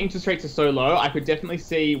given interest rates are so low, I could definitely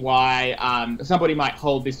see why somebody might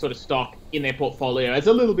hold this sort of stock in their portfolio as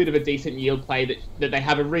a little bit of a decent yield play that they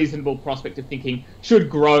have a reasonable prospect of thinking should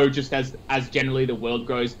grow just as generally the world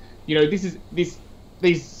grows.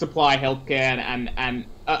 These supply healthcare and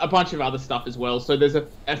a bunch of other stuff as well. So there's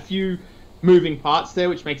a few moving parts there,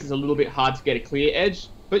 which makes it a little bit hard to get a clear edge.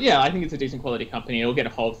 But yeah, I think it's a decent quality company. It'll get a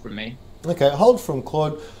hold from me. Okay, hold from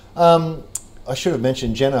Claude. I should have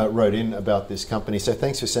mentioned Jenna wrote in about this company, so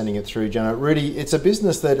thanks for sending it through, Jenna. Rudi, it's a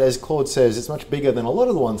business that, as Claude says, it's much bigger than a lot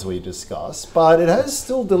of the ones we discuss, but it has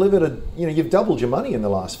still delivered you've doubled your money in the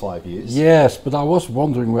last 5 years. Yes, but I was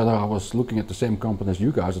wondering whether I was looking at the same company as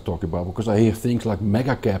you guys are talking about, because I hear things like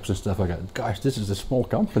mega caps and stuff like that. Guys, this is a small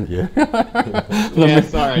company. Yeah,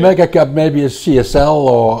 sorry. Mega cap maybe is CSL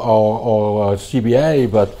or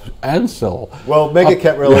CBA, but Ansell. Well, mega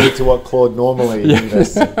cap related to what Claude normally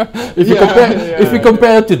invests in. If you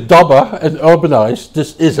compare it to Dabba and Urbanize,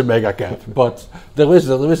 this is a mega cap, but there is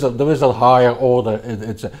a higher order.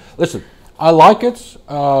 Listen, I like it.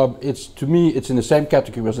 To me, it's in the same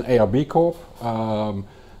category as an ARB Corp.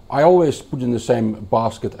 I always put in the same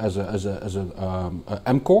basket as a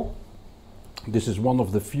M-Corp. This is one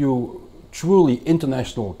of the few truly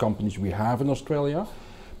international companies we have in Australia,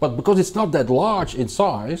 but because it's not that large in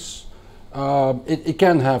size, it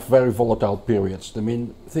can have very volatile periods. I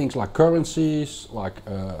mean, things like currencies, like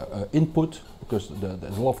input, because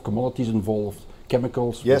there's a lot of commodities involved,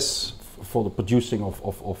 chemicals. Yes. For the producing of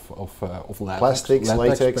plastics,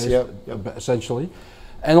 latex, essentially.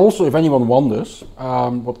 And also, if anyone wonders,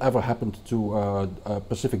 whatever happened to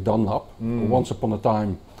Pacific Dunlop, once upon a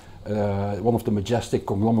time, one of the majestic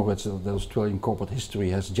conglomerates that the Australian corporate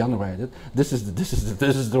history has generated. This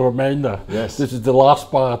is the remainder. Yes. This is the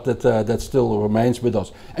last part that still remains with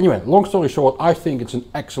us. Anyway, long story short, I think it's an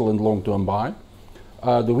excellent long-term buy.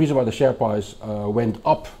 The reason why the share price went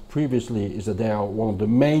up previously is that they are one of the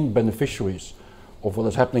main beneficiaries of what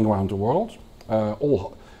is happening around the world.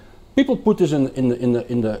 All people put this in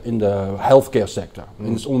the healthcare sector,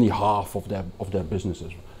 and it's only half of their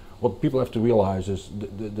businesses. What people have to realize is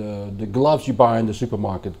the gloves you buy in the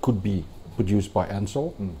supermarket could be produced by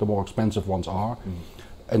Ansell. The more expensive ones are.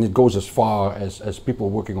 And it goes as far as people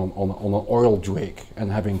working on an oil rig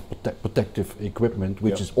and having protective equipment,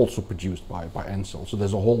 which is also produced by Ansell. So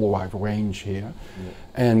there's a whole wide range here.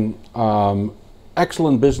 And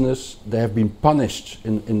excellent business. They have been punished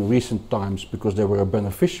in recent times because they were a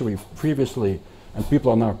beneficiary previously, and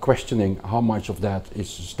people are now questioning how much of that is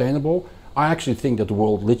sustainable. I actually think that the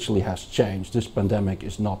world literally has changed. This pandemic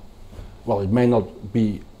is not, well, it may not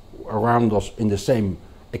be around us in the same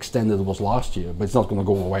extent that it was last year, but it's not going to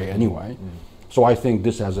go away anyway. So I think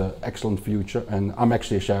this has an excellent future, and I'm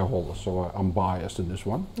actually a shareholder, so I'm biased in this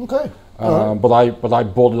one. Okay. But I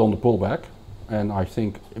bought it on the pullback, and I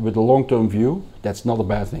think with a long-term view, that's not a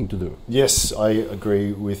bad thing to do. Yes, I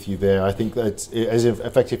agree with you there. I think that,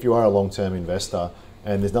 in fact, if you are a long-term investor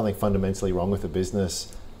and there's nothing fundamentally wrong with the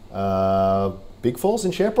business, big falls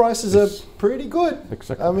in share prices are pretty good.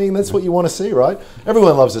 Exactly. I mean, that's what you want to see, right?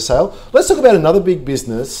 Everyone loves a sale. Let's talk about another big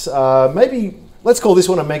business. Maybe let's call this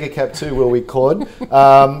one a mega cap too, will we, Claude?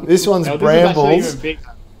 This one's Brambles.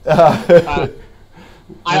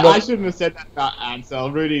 I shouldn't have said that about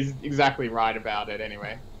Ansell. Rudy's exactly right about it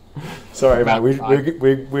anyway. Sorry, mate.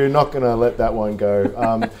 We're not going to let that one go.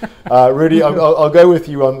 Rudi, I'll go with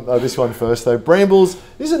you on this one first, though. Brambles,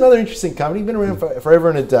 this is another interesting company. Been around for forever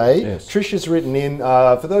and a day. Yes. Trish has written in.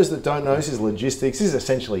 For those that don't know, this is logistics. This is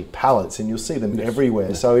essentially pallets, and you'll see them everywhere.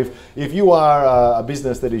 Yes. So if you are a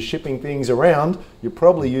business that is shipping things around, you're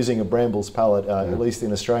probably using a Brambles pallet, at least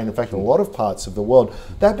in Australia. In fact, in a lot of parts of the world.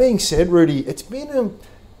 That being said, Rudi, it's been an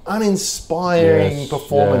uninspiring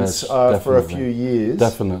performance for a few years.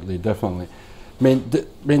 Definitely. I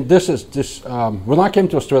mean, this. When I came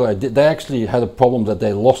to Australia, they actually had a problem that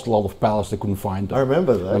they lost a lot of pallets. They couldn't find them. I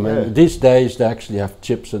remember that. These days, they actually have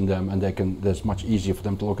chips in them, and there's much easier for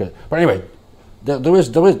them to look at. But anyway, there is.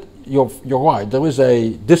 You're right. There is a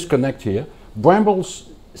disconnect here. Brambles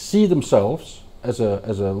see themselves as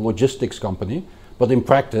a logistics company. But in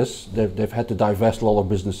practice, they've had to divest a lot of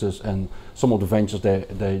businesses, and some of the ventures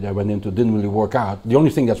they went into didn't really work out. The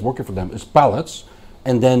only thing that's working for them is pallets,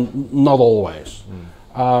 and then not always.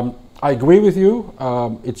 I agree with you.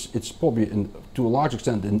 It's probably, to a large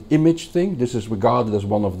extent, an image thing. This is regarded as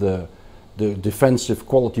one of the defensive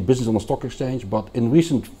quality business on the stock exchange, but in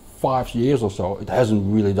recent 5 years or so, it hasn't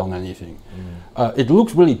really done anything. It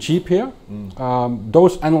looks really cheap here.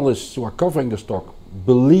 Those analysts who are covering the stock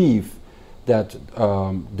believe that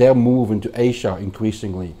their move into Asia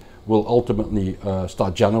increasingly will ultimately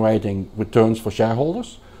start generating returns for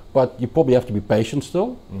shareholders, but you probably have to be patient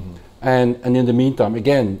still. And in the meantime,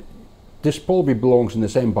 again, this probably belongs in the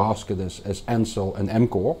same basket as Ansell and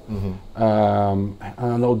Emcor. And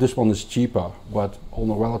I know this one is cheaper, but on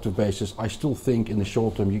a relative basis, I still think in the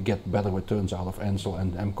short term you get better returns out of Ansell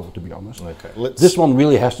and Emcor, to be honest. Okay, this one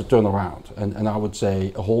really has to turn around, and I would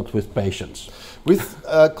say a hold with patience. With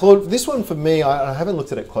Claude, this one for me, I haven't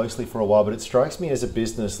looked at it closely for a while, but it strikes me as a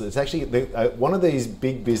business that's actually one of these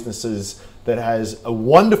big businesses that has a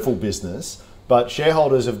wonderful business, but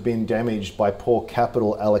shareholders have been damaged by poor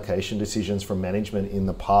capital allocation decisions from management in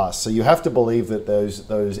the past. So you have to believe that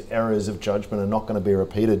those errors of judgment are not going to be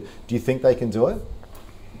repeated. Do you think they can do it?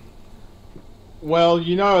 Well,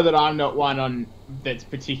 you know that I'm not one that's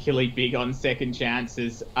particularly big on second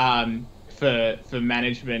chances for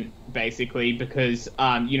management, basically, because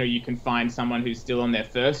you can find someone who's still on their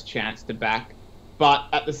first chance to back. But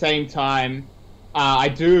at the same time, I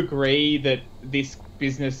do agree that this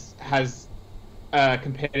business has a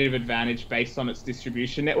competitive advantage based on its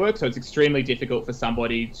distribution network. So it's extremely difficult for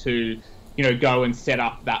somebody to, go and set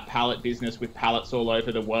up that pallet business with pallets all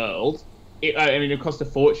over the world. It costs a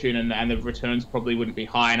fortune, and the returns probably wouldn't be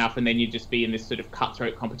high enough, and then you'd just be in this sort of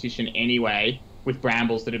cutthroat competition anyway with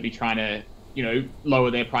Brambles that would be trying to,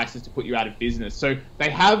 lower their prices to put you out of business. So they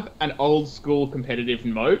have an old school competitive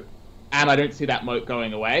moat, and I don't see that moat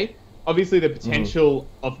going away. Obviously, the potential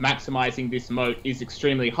of maximizing this moat is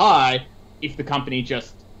extremely high if the company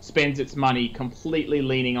just spends its money completely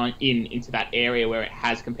leaning into that area where it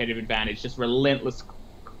has competitive advantage, just relentless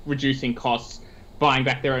reducing costs, buying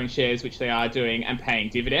back their own shares, which they are doing, and paying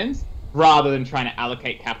dividends, rather than trying to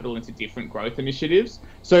allocate capital into different growth initiatives.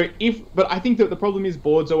 But I think that the problem is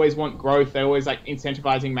boards always want growth. They're always like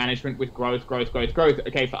incentivizing management with growth.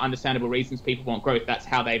 Okay, for understandable reasons, people want growth. That's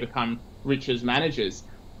how they become rich as managers.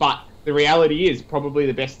 But the reality is probably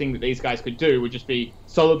the best thing that these guys could do would just be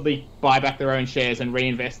solidly buy back their own shares and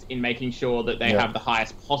reinvest in making sure that they have the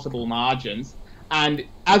highest possible margins. And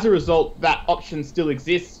as a result, that option still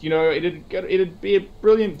exists. You know, it'd be a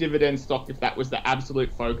brilliant dividend stock if that was the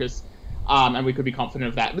absolute focus, and we could be confident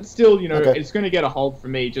of that. But still, you know, it's going to get a hold for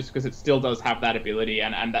me just because it still does have that ability,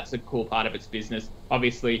 and that's a cool part of its business.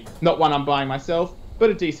 Obviously, not one I'm buying myself, but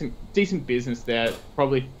a decent business there.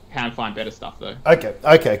 Probably can find better stuff though.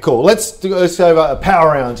 Okay, cool. Let's have a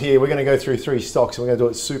power round here. We're going to go through 3 stocks. We're going to do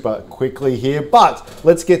it super quickly here, but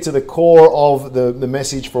let's get to the core of the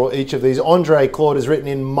message for each of these. Andre Claude has written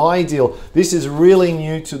in my deal. This is really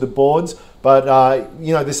new to the boards, but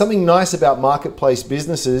you know, there's something nice about marketplace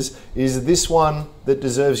businesses. Is this one that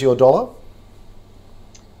deserves your dollar?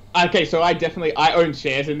 Okay, so I own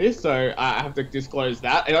shares in this, so I have to disclose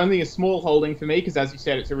that. It's only a small holding for me because, as you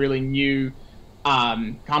said, it's a really new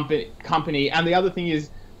company. And the other thing is,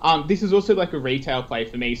 this is also like a retail play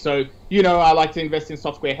for me. So, you know, I like to invest in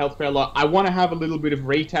software, healthcare a lot. I want to have a little bit of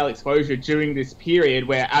retail exposure during this period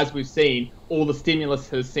where, as we've seen, all the stimulus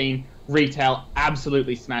has seen retail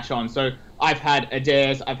absolutely smash on. So I've had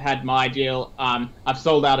Adairs, I've had My Deal, I've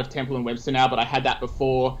sold out of Temple & Webster now, but I had that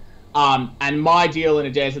before. And My Deal and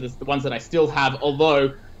Adairs are the ones that I still have,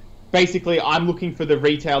 although basically I'm looking for the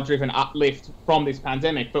retail-driven uplift from this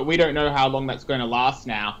pandemic, but we don't know how long that's going to last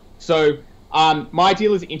now. So My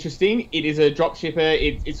Deal is interesting. It is a drop shipper.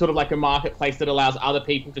 It's sort of like a marketplace that allows other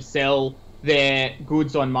people to sell their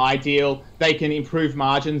goods on My Deal. They can improve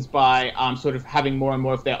margins by sort of having more and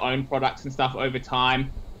more of their own products and stuff over time,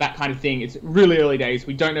 that kind of thing. It's really early days.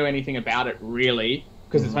 We don't know anything about it, really,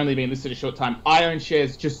 because it's only been listed a short time. I own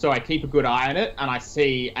shares just so I keep a good eye on it, and I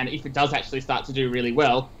see, and if it does actually start to do really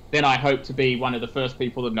well, then I hope to be one of the first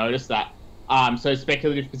people to notice that. So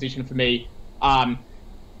speculative position for me. I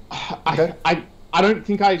don't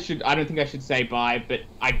think I should say buy, but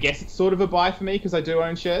I guess it's sort of a buy for me because I do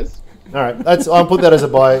own shares. All right, I'll put that as a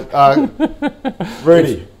buy.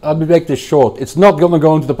 Rudy, I'll make this short. It's not going to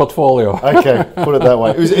go into the portfolio. Okay, put it that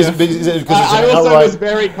way. Is it because I also was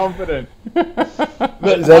very confident. I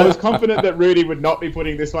was confident that Rudi would not be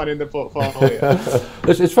putting this one in the portfolio.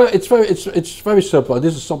 It's very simple.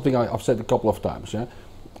 This is something I've said a couple of times. Yeah,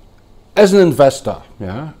 as an investor,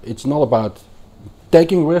 it's not about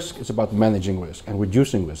taking risk. It's about managing risk and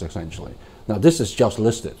reducing risk, essentially. Now, this is just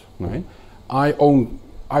listed, right? I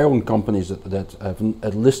own companies that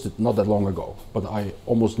have listed not that long ago, but I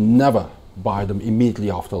almost never buy them immediately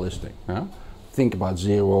after listing. Yeah? Think about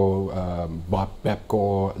Zero,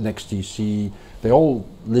 Pepcore, NextTC. They all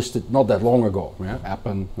listed not that long ago. Yeah?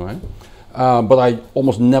 Appen, right? But I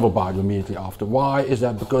almost never buy them immediately after. Why is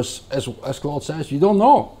that? Because, as Claude says, you don't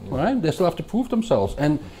know, right? They still have to prove themselves.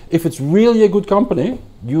 And if it's really a good company,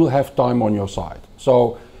 you'll have time on your side.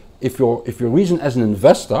 So, if your reason as an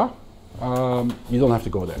investor, you don't have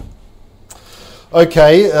to go there.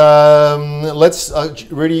 Okay, let's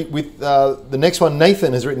Rudy with the next one.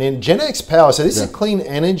 Nathan has written in GenX Power. So this is clean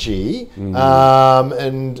energy,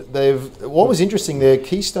 and what was interesting, their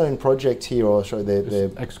Keystone project here, or sorry,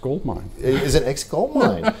 their ex-gold mine. Is it ex-gold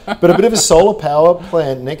mine? But a bit of a solar power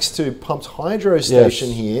plant next to pumped hydro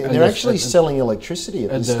station here, and they're actually selling electricity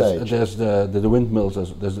at this stage. There's the windmills.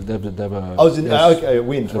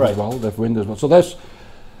 Wind, right? Well, they have wind as well. So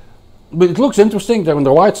but it looks interesting. They're in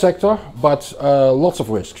the right sector, but lots of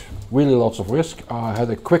risk. Really lots of risk. I had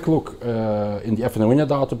a quick look in the FNRINA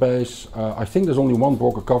database. I think there's only one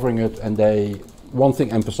broker covering it, and one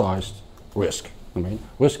thing emphasized: risk. I mean,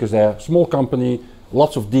 risk is there. Small company,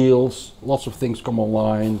 lots of deals, lots of things come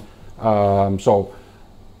online. So,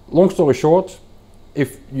 long story short,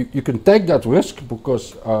 if you can take that risk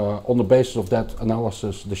because on the basis of that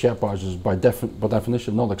analysis, the share price is by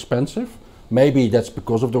definition not expensive. Maybe that's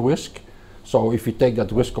because of the risk. So if you take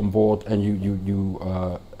that risk on board and you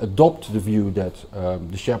adopt the view that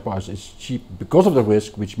the share price is cheap because of the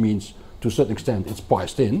risk, which means to a certain extent it's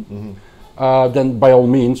priced in, then by all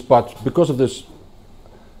means, but because of this,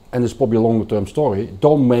 and it's probably a longer term story,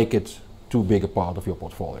 don't make it too big a part of your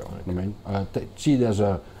portfolio. Okay. I mean, see it as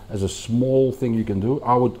a small thing you can do.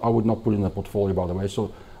 I would not put it in a portfolio, by the way.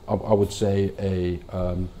 So I would say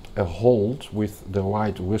a hold with the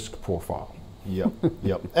right risk profile. Yep.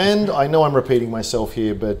 And I know I'm repeating myself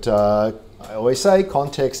here, but I always say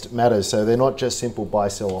context matters. So they're not just simple buy,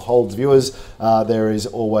 sell, or holds. Viewers, there is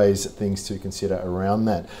always things to consider around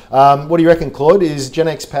that. What do you reckon, Claude? Is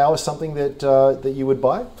GenX Power something that you would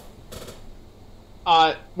buy?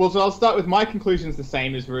 Well, so I'll start with my conclusions the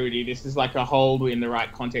same as Rudi. This is like a hold in the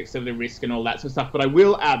right context of the risk and all that sort of stuff. But I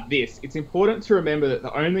will add this. It's important to remember that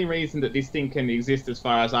the only reason that this thing can exist, as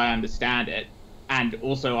far as I understand it, and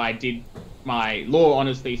also I did my law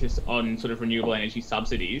honours thesis on sort of renewable energy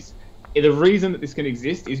subsidies. The reason that this can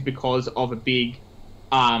exist is because of a big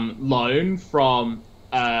loan from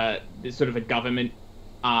sort of a government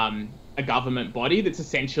body that's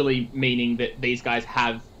essentially meaning that these guys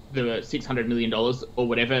have the $600 million or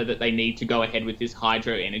whatever that they need to go ahead with this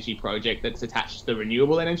hydro energy project that's attached to the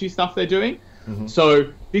renewable energy stuff they're doing. Mm-hmm.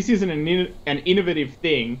 So this is an innovative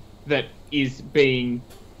thing that is being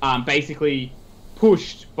basically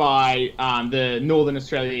pushed by the Northern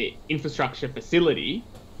Australia Infrastructure Facility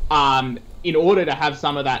in order to have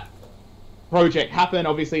some of that project happen.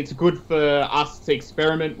 Obviously, it's good for us to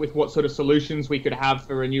experiment with what sort of solutions we could have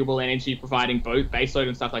for renewable energy, providing both baseload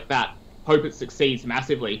and stuff like that. Hope it succeeds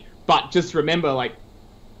massively. But just remember, like,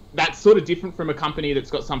 that's sort of different from a company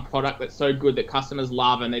that's got some product that's so good that customers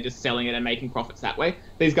love and they're just selling it and making profits that way.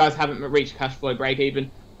 These guys haven't reached cash flow break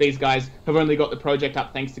even. These guys have only got the project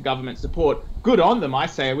up thanks to government support. Good on them, I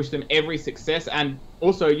say. I wish them every success. And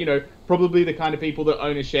also, you know, probably the kind of people that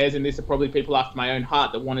own shares in this are probably people after my own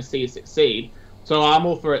heart that want to see it succeed. So I'm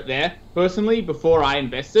all for it there. Personally, before I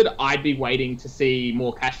invested, I'd be waiting to see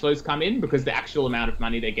more cash flows come in because the actual amount of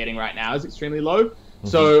money they're getting right now is extremely low. Mm-hmm.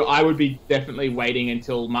 So I would be definitely waiting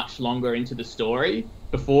until much longer into the story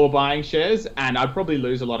before buying shares, and I'd probably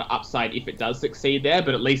lose a lot of upside if it does succeed there,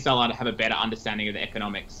 but at least I'll have a better understanding of the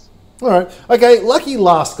economics. All right. Okay, lucky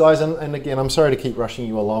last, guys, and again, I'm sorry to keep rushing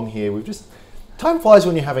you along here. Time flies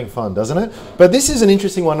when you're having fun, doesn't it? But this is an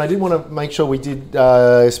interesting one. I did want to make sure we did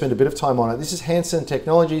spend a bit of time on it. This is Hansen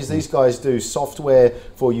Technologies. These guys do software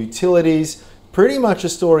for utilities. Pretty much a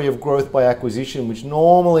story of growth by acquisition, which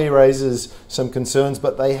normally raises some concerns,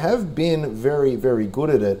 but they have been very, very good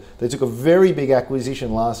at it. They took a very big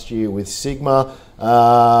acquisition last year with Sigma,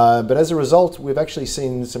 but as a result, we've actually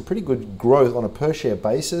seen some pretty good growth on a per share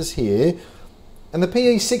basis here. And the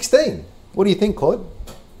PE 16. What do you think, Claude?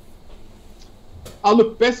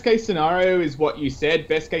 Look, best case scenario is what you said.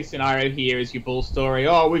 Best case scenario here is your bull story.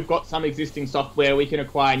 Oh, we've got some existing software. We can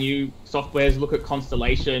acquire new softwares. Look at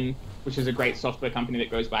Constellation, which is a great software company that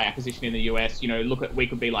goes by acquisition in the US. You know, we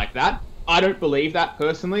could be like that. I don't believe that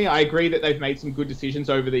personally. I agree that they've made some good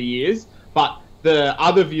decisions over the years, but the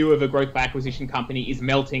other view of a growth by acquisition company is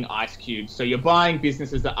melting ice cubes. So you're buying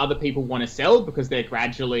businesses that other people want to sell because they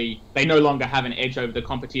no longer have an edge over the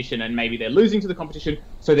competition and maybe they're losing to the competition,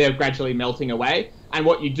 so they're gradually melting away. And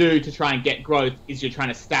what you do to try and get growth is you're trying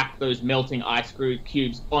to stack those melting ice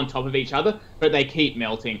cubes on top of each other, but they keep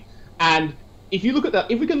melting. And if we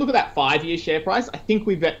can look at that 5-year share price, I think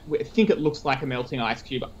it looks like a melting ice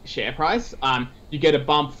cube share price. You get a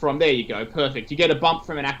bump from there. You go perfect. You get a bump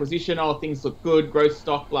from an acquisition. Oh, things look good. Growth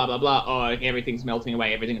stock. Blah blah blah. Oh, everything's melting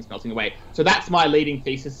away. Everything is melting away. So that's my leading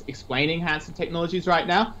thesis explaining Hansen Technologies right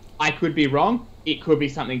now. I could be wrong. It could be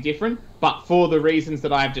something different. But for the reasons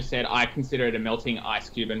that I've just said, I consider it a melting ice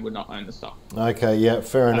cube and would not own the stock. Okay. Yeah.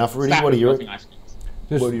 Fair enough. Rudy, what are you?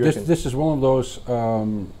 This is one of those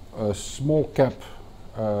small cap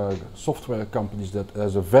software companies that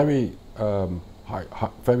has a very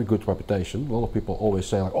very good reputation. A lot of people always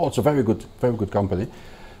say like, "Oh, it's a very good company."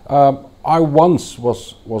 I once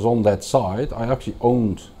was on that side. I actually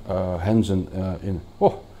owned Hansen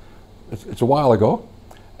it's a while ago,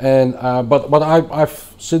 and but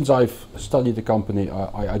I've since I've studied the company,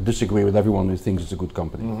 I disagree with everyone who thinks it's a good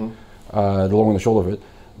company. Mm-hmm. The long and the short of it.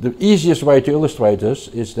 The easiest way to illustrate this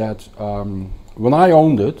is that when I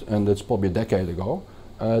owned it, and it's probably a decade ago,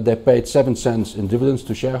 they paid 7 cents in dividends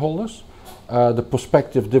to shareholders. The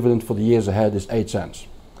prospective dividend for the years ahead is 8 cents.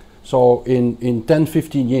 So in 10,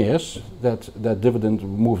 15 years, that dividend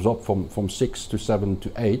moves up from 6 to 7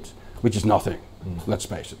 to 8, which is nothing, let's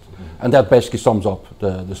face it. And that basically sums up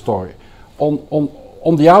the story.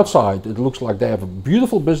 On the outside, it looks like they have a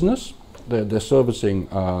beautiful business. They're servicing,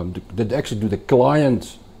 they actually do the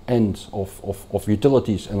client end of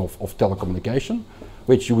utilities and of telecommunication,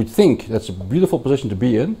 which you would think that's a beautiful position to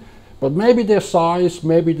be in. But maybe their size,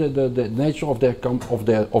 maybe the nature of their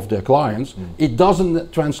clients, it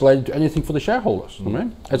doesn't translate into anything for the shareholders.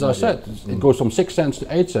 As I said, it goes from 6 cents to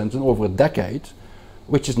 8 cents in over a decade,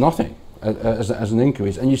 which is nothing as an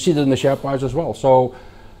increase. And you see that in the share price as well. So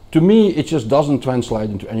to me, it just doesn't translate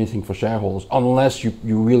into anything for shareholders unless you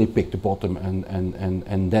really pick the bottom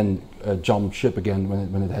and then jump ship again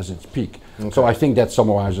when it has its peak. Okay. So I think that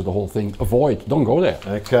summarizes the whole thing. Avoid, don't go there.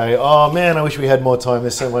 Okay. Oh man, I wish we had more time.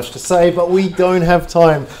 There's so much to say, but we don't have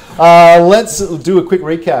time. Let's do a quick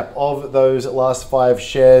recap of those last 5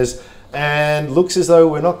 shares. And looks as though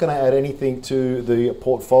we're not going to add anything to the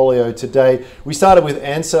portfolio today. We started with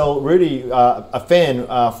Ansell. Rudi, a fan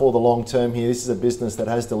for the long term here. This is a business that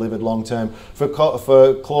has delivered long term. For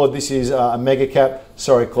Claude, this is a mega cap.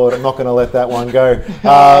 Sorry, Claude, I'm not going to let that one go.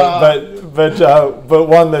 But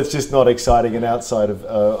one that's just not exciting and outside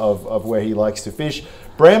of where he likes to fish.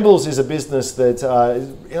 Brambles is a business that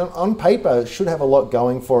on paper should have a lot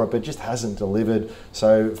going for it, but just hasn't delivered.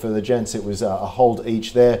 So for the gents, it was a hold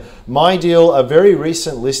each there. My Deal, a very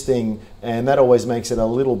recent listing, and that always makes it a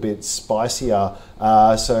little bit spicier.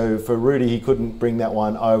 So for Rudi, he couldn't bring that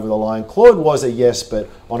one over the line. Claude was a yes, but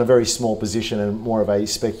on a very small position and more of a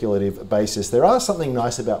speculative basis. There are something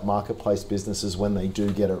nice about marketplace businesses when they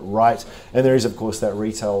do get it right. And there is, of course, that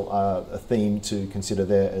retail theme to consider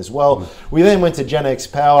there as well. We then went to Gen X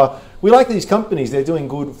Power. We like these companies. They're doing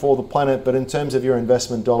good for the planet, but in terms of your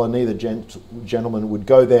investment dollar, neither gentleman would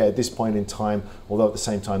go there at this point in time, although at the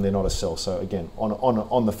same time, they're not a sell. So again,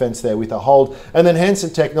 on the fence there with a hold. And then Hansen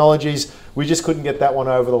Technologies, we just couldn't get that one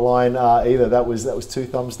over the line either. That was 2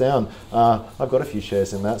 thumbs down. I've got a few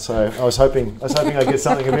shares in that, so I was hoping I'd get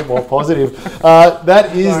something a bit more positive.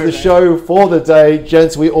 That is the show for the day,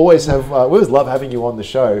 gents. We always love having you on the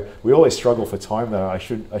show. We always struggle for time, though. I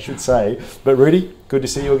should say. But Rudi, good to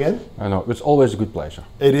see you again. I know, it's always a good pleasure.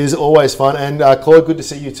 It is always fun. And Claude, good to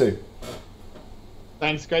see you too.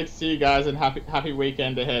 Thanks, great to see you guys, and happy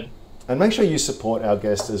weekend ahead. And make sure you support our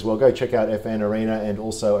guests as well. Go check out FN Arena and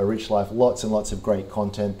also A Rich Life. Lots and lots of great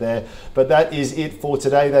content there. But that is it for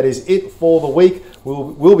today. That is it for the week.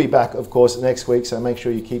 We'll be back, of course, next week. So make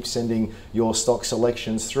sure you keep sending your stock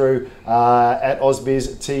selections through. At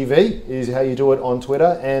Ausbiz TV is how you do it on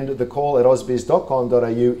Twitter. And the call at ausbiz.com.au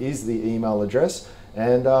is the email address.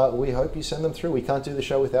 And we hope you send them through. We can't do the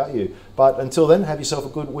show without you. But until then, have yourself a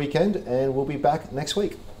good weekend, and we'll be back next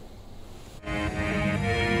week.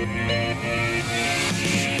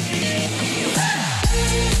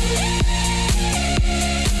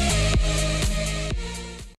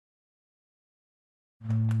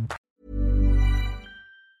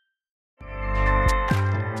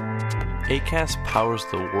 Acast powers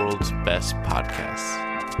the world's best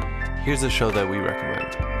podcasts. Here's a show that we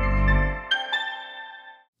recommend.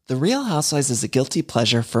 The Real Housewives is a guilty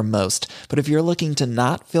pleasure for most, but if you're looking to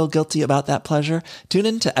not feel guilty about that pleasure, tune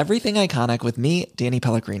in to Everything Iconic with me, Danny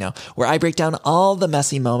Pellegrino, where I break down all the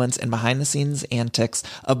messy moments and behind-the-scenes antics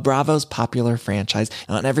of Bravo's popular franchise.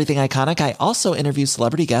 And on Everything Iconic, I also interview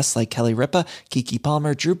celebrity guests like Kelly Ripa, Keke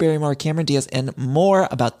Palmer, Drew Barrymore, Cameron Diaz, and more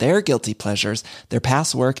about their guilty pleasures, their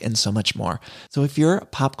past work, and so much more. So if you're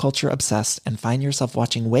pop culture obsessed and find yourself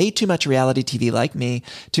watching way too much reality TV like me,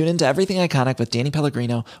 tune into Everything Iconic with Danny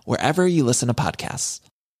Pellegrino, wherever you listen to podcasts.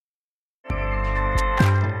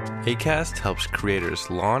 Acast helps creators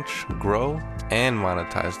launch, grow, and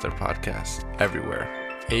monetize their podcasts everywhere.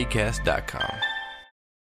 Acast.com.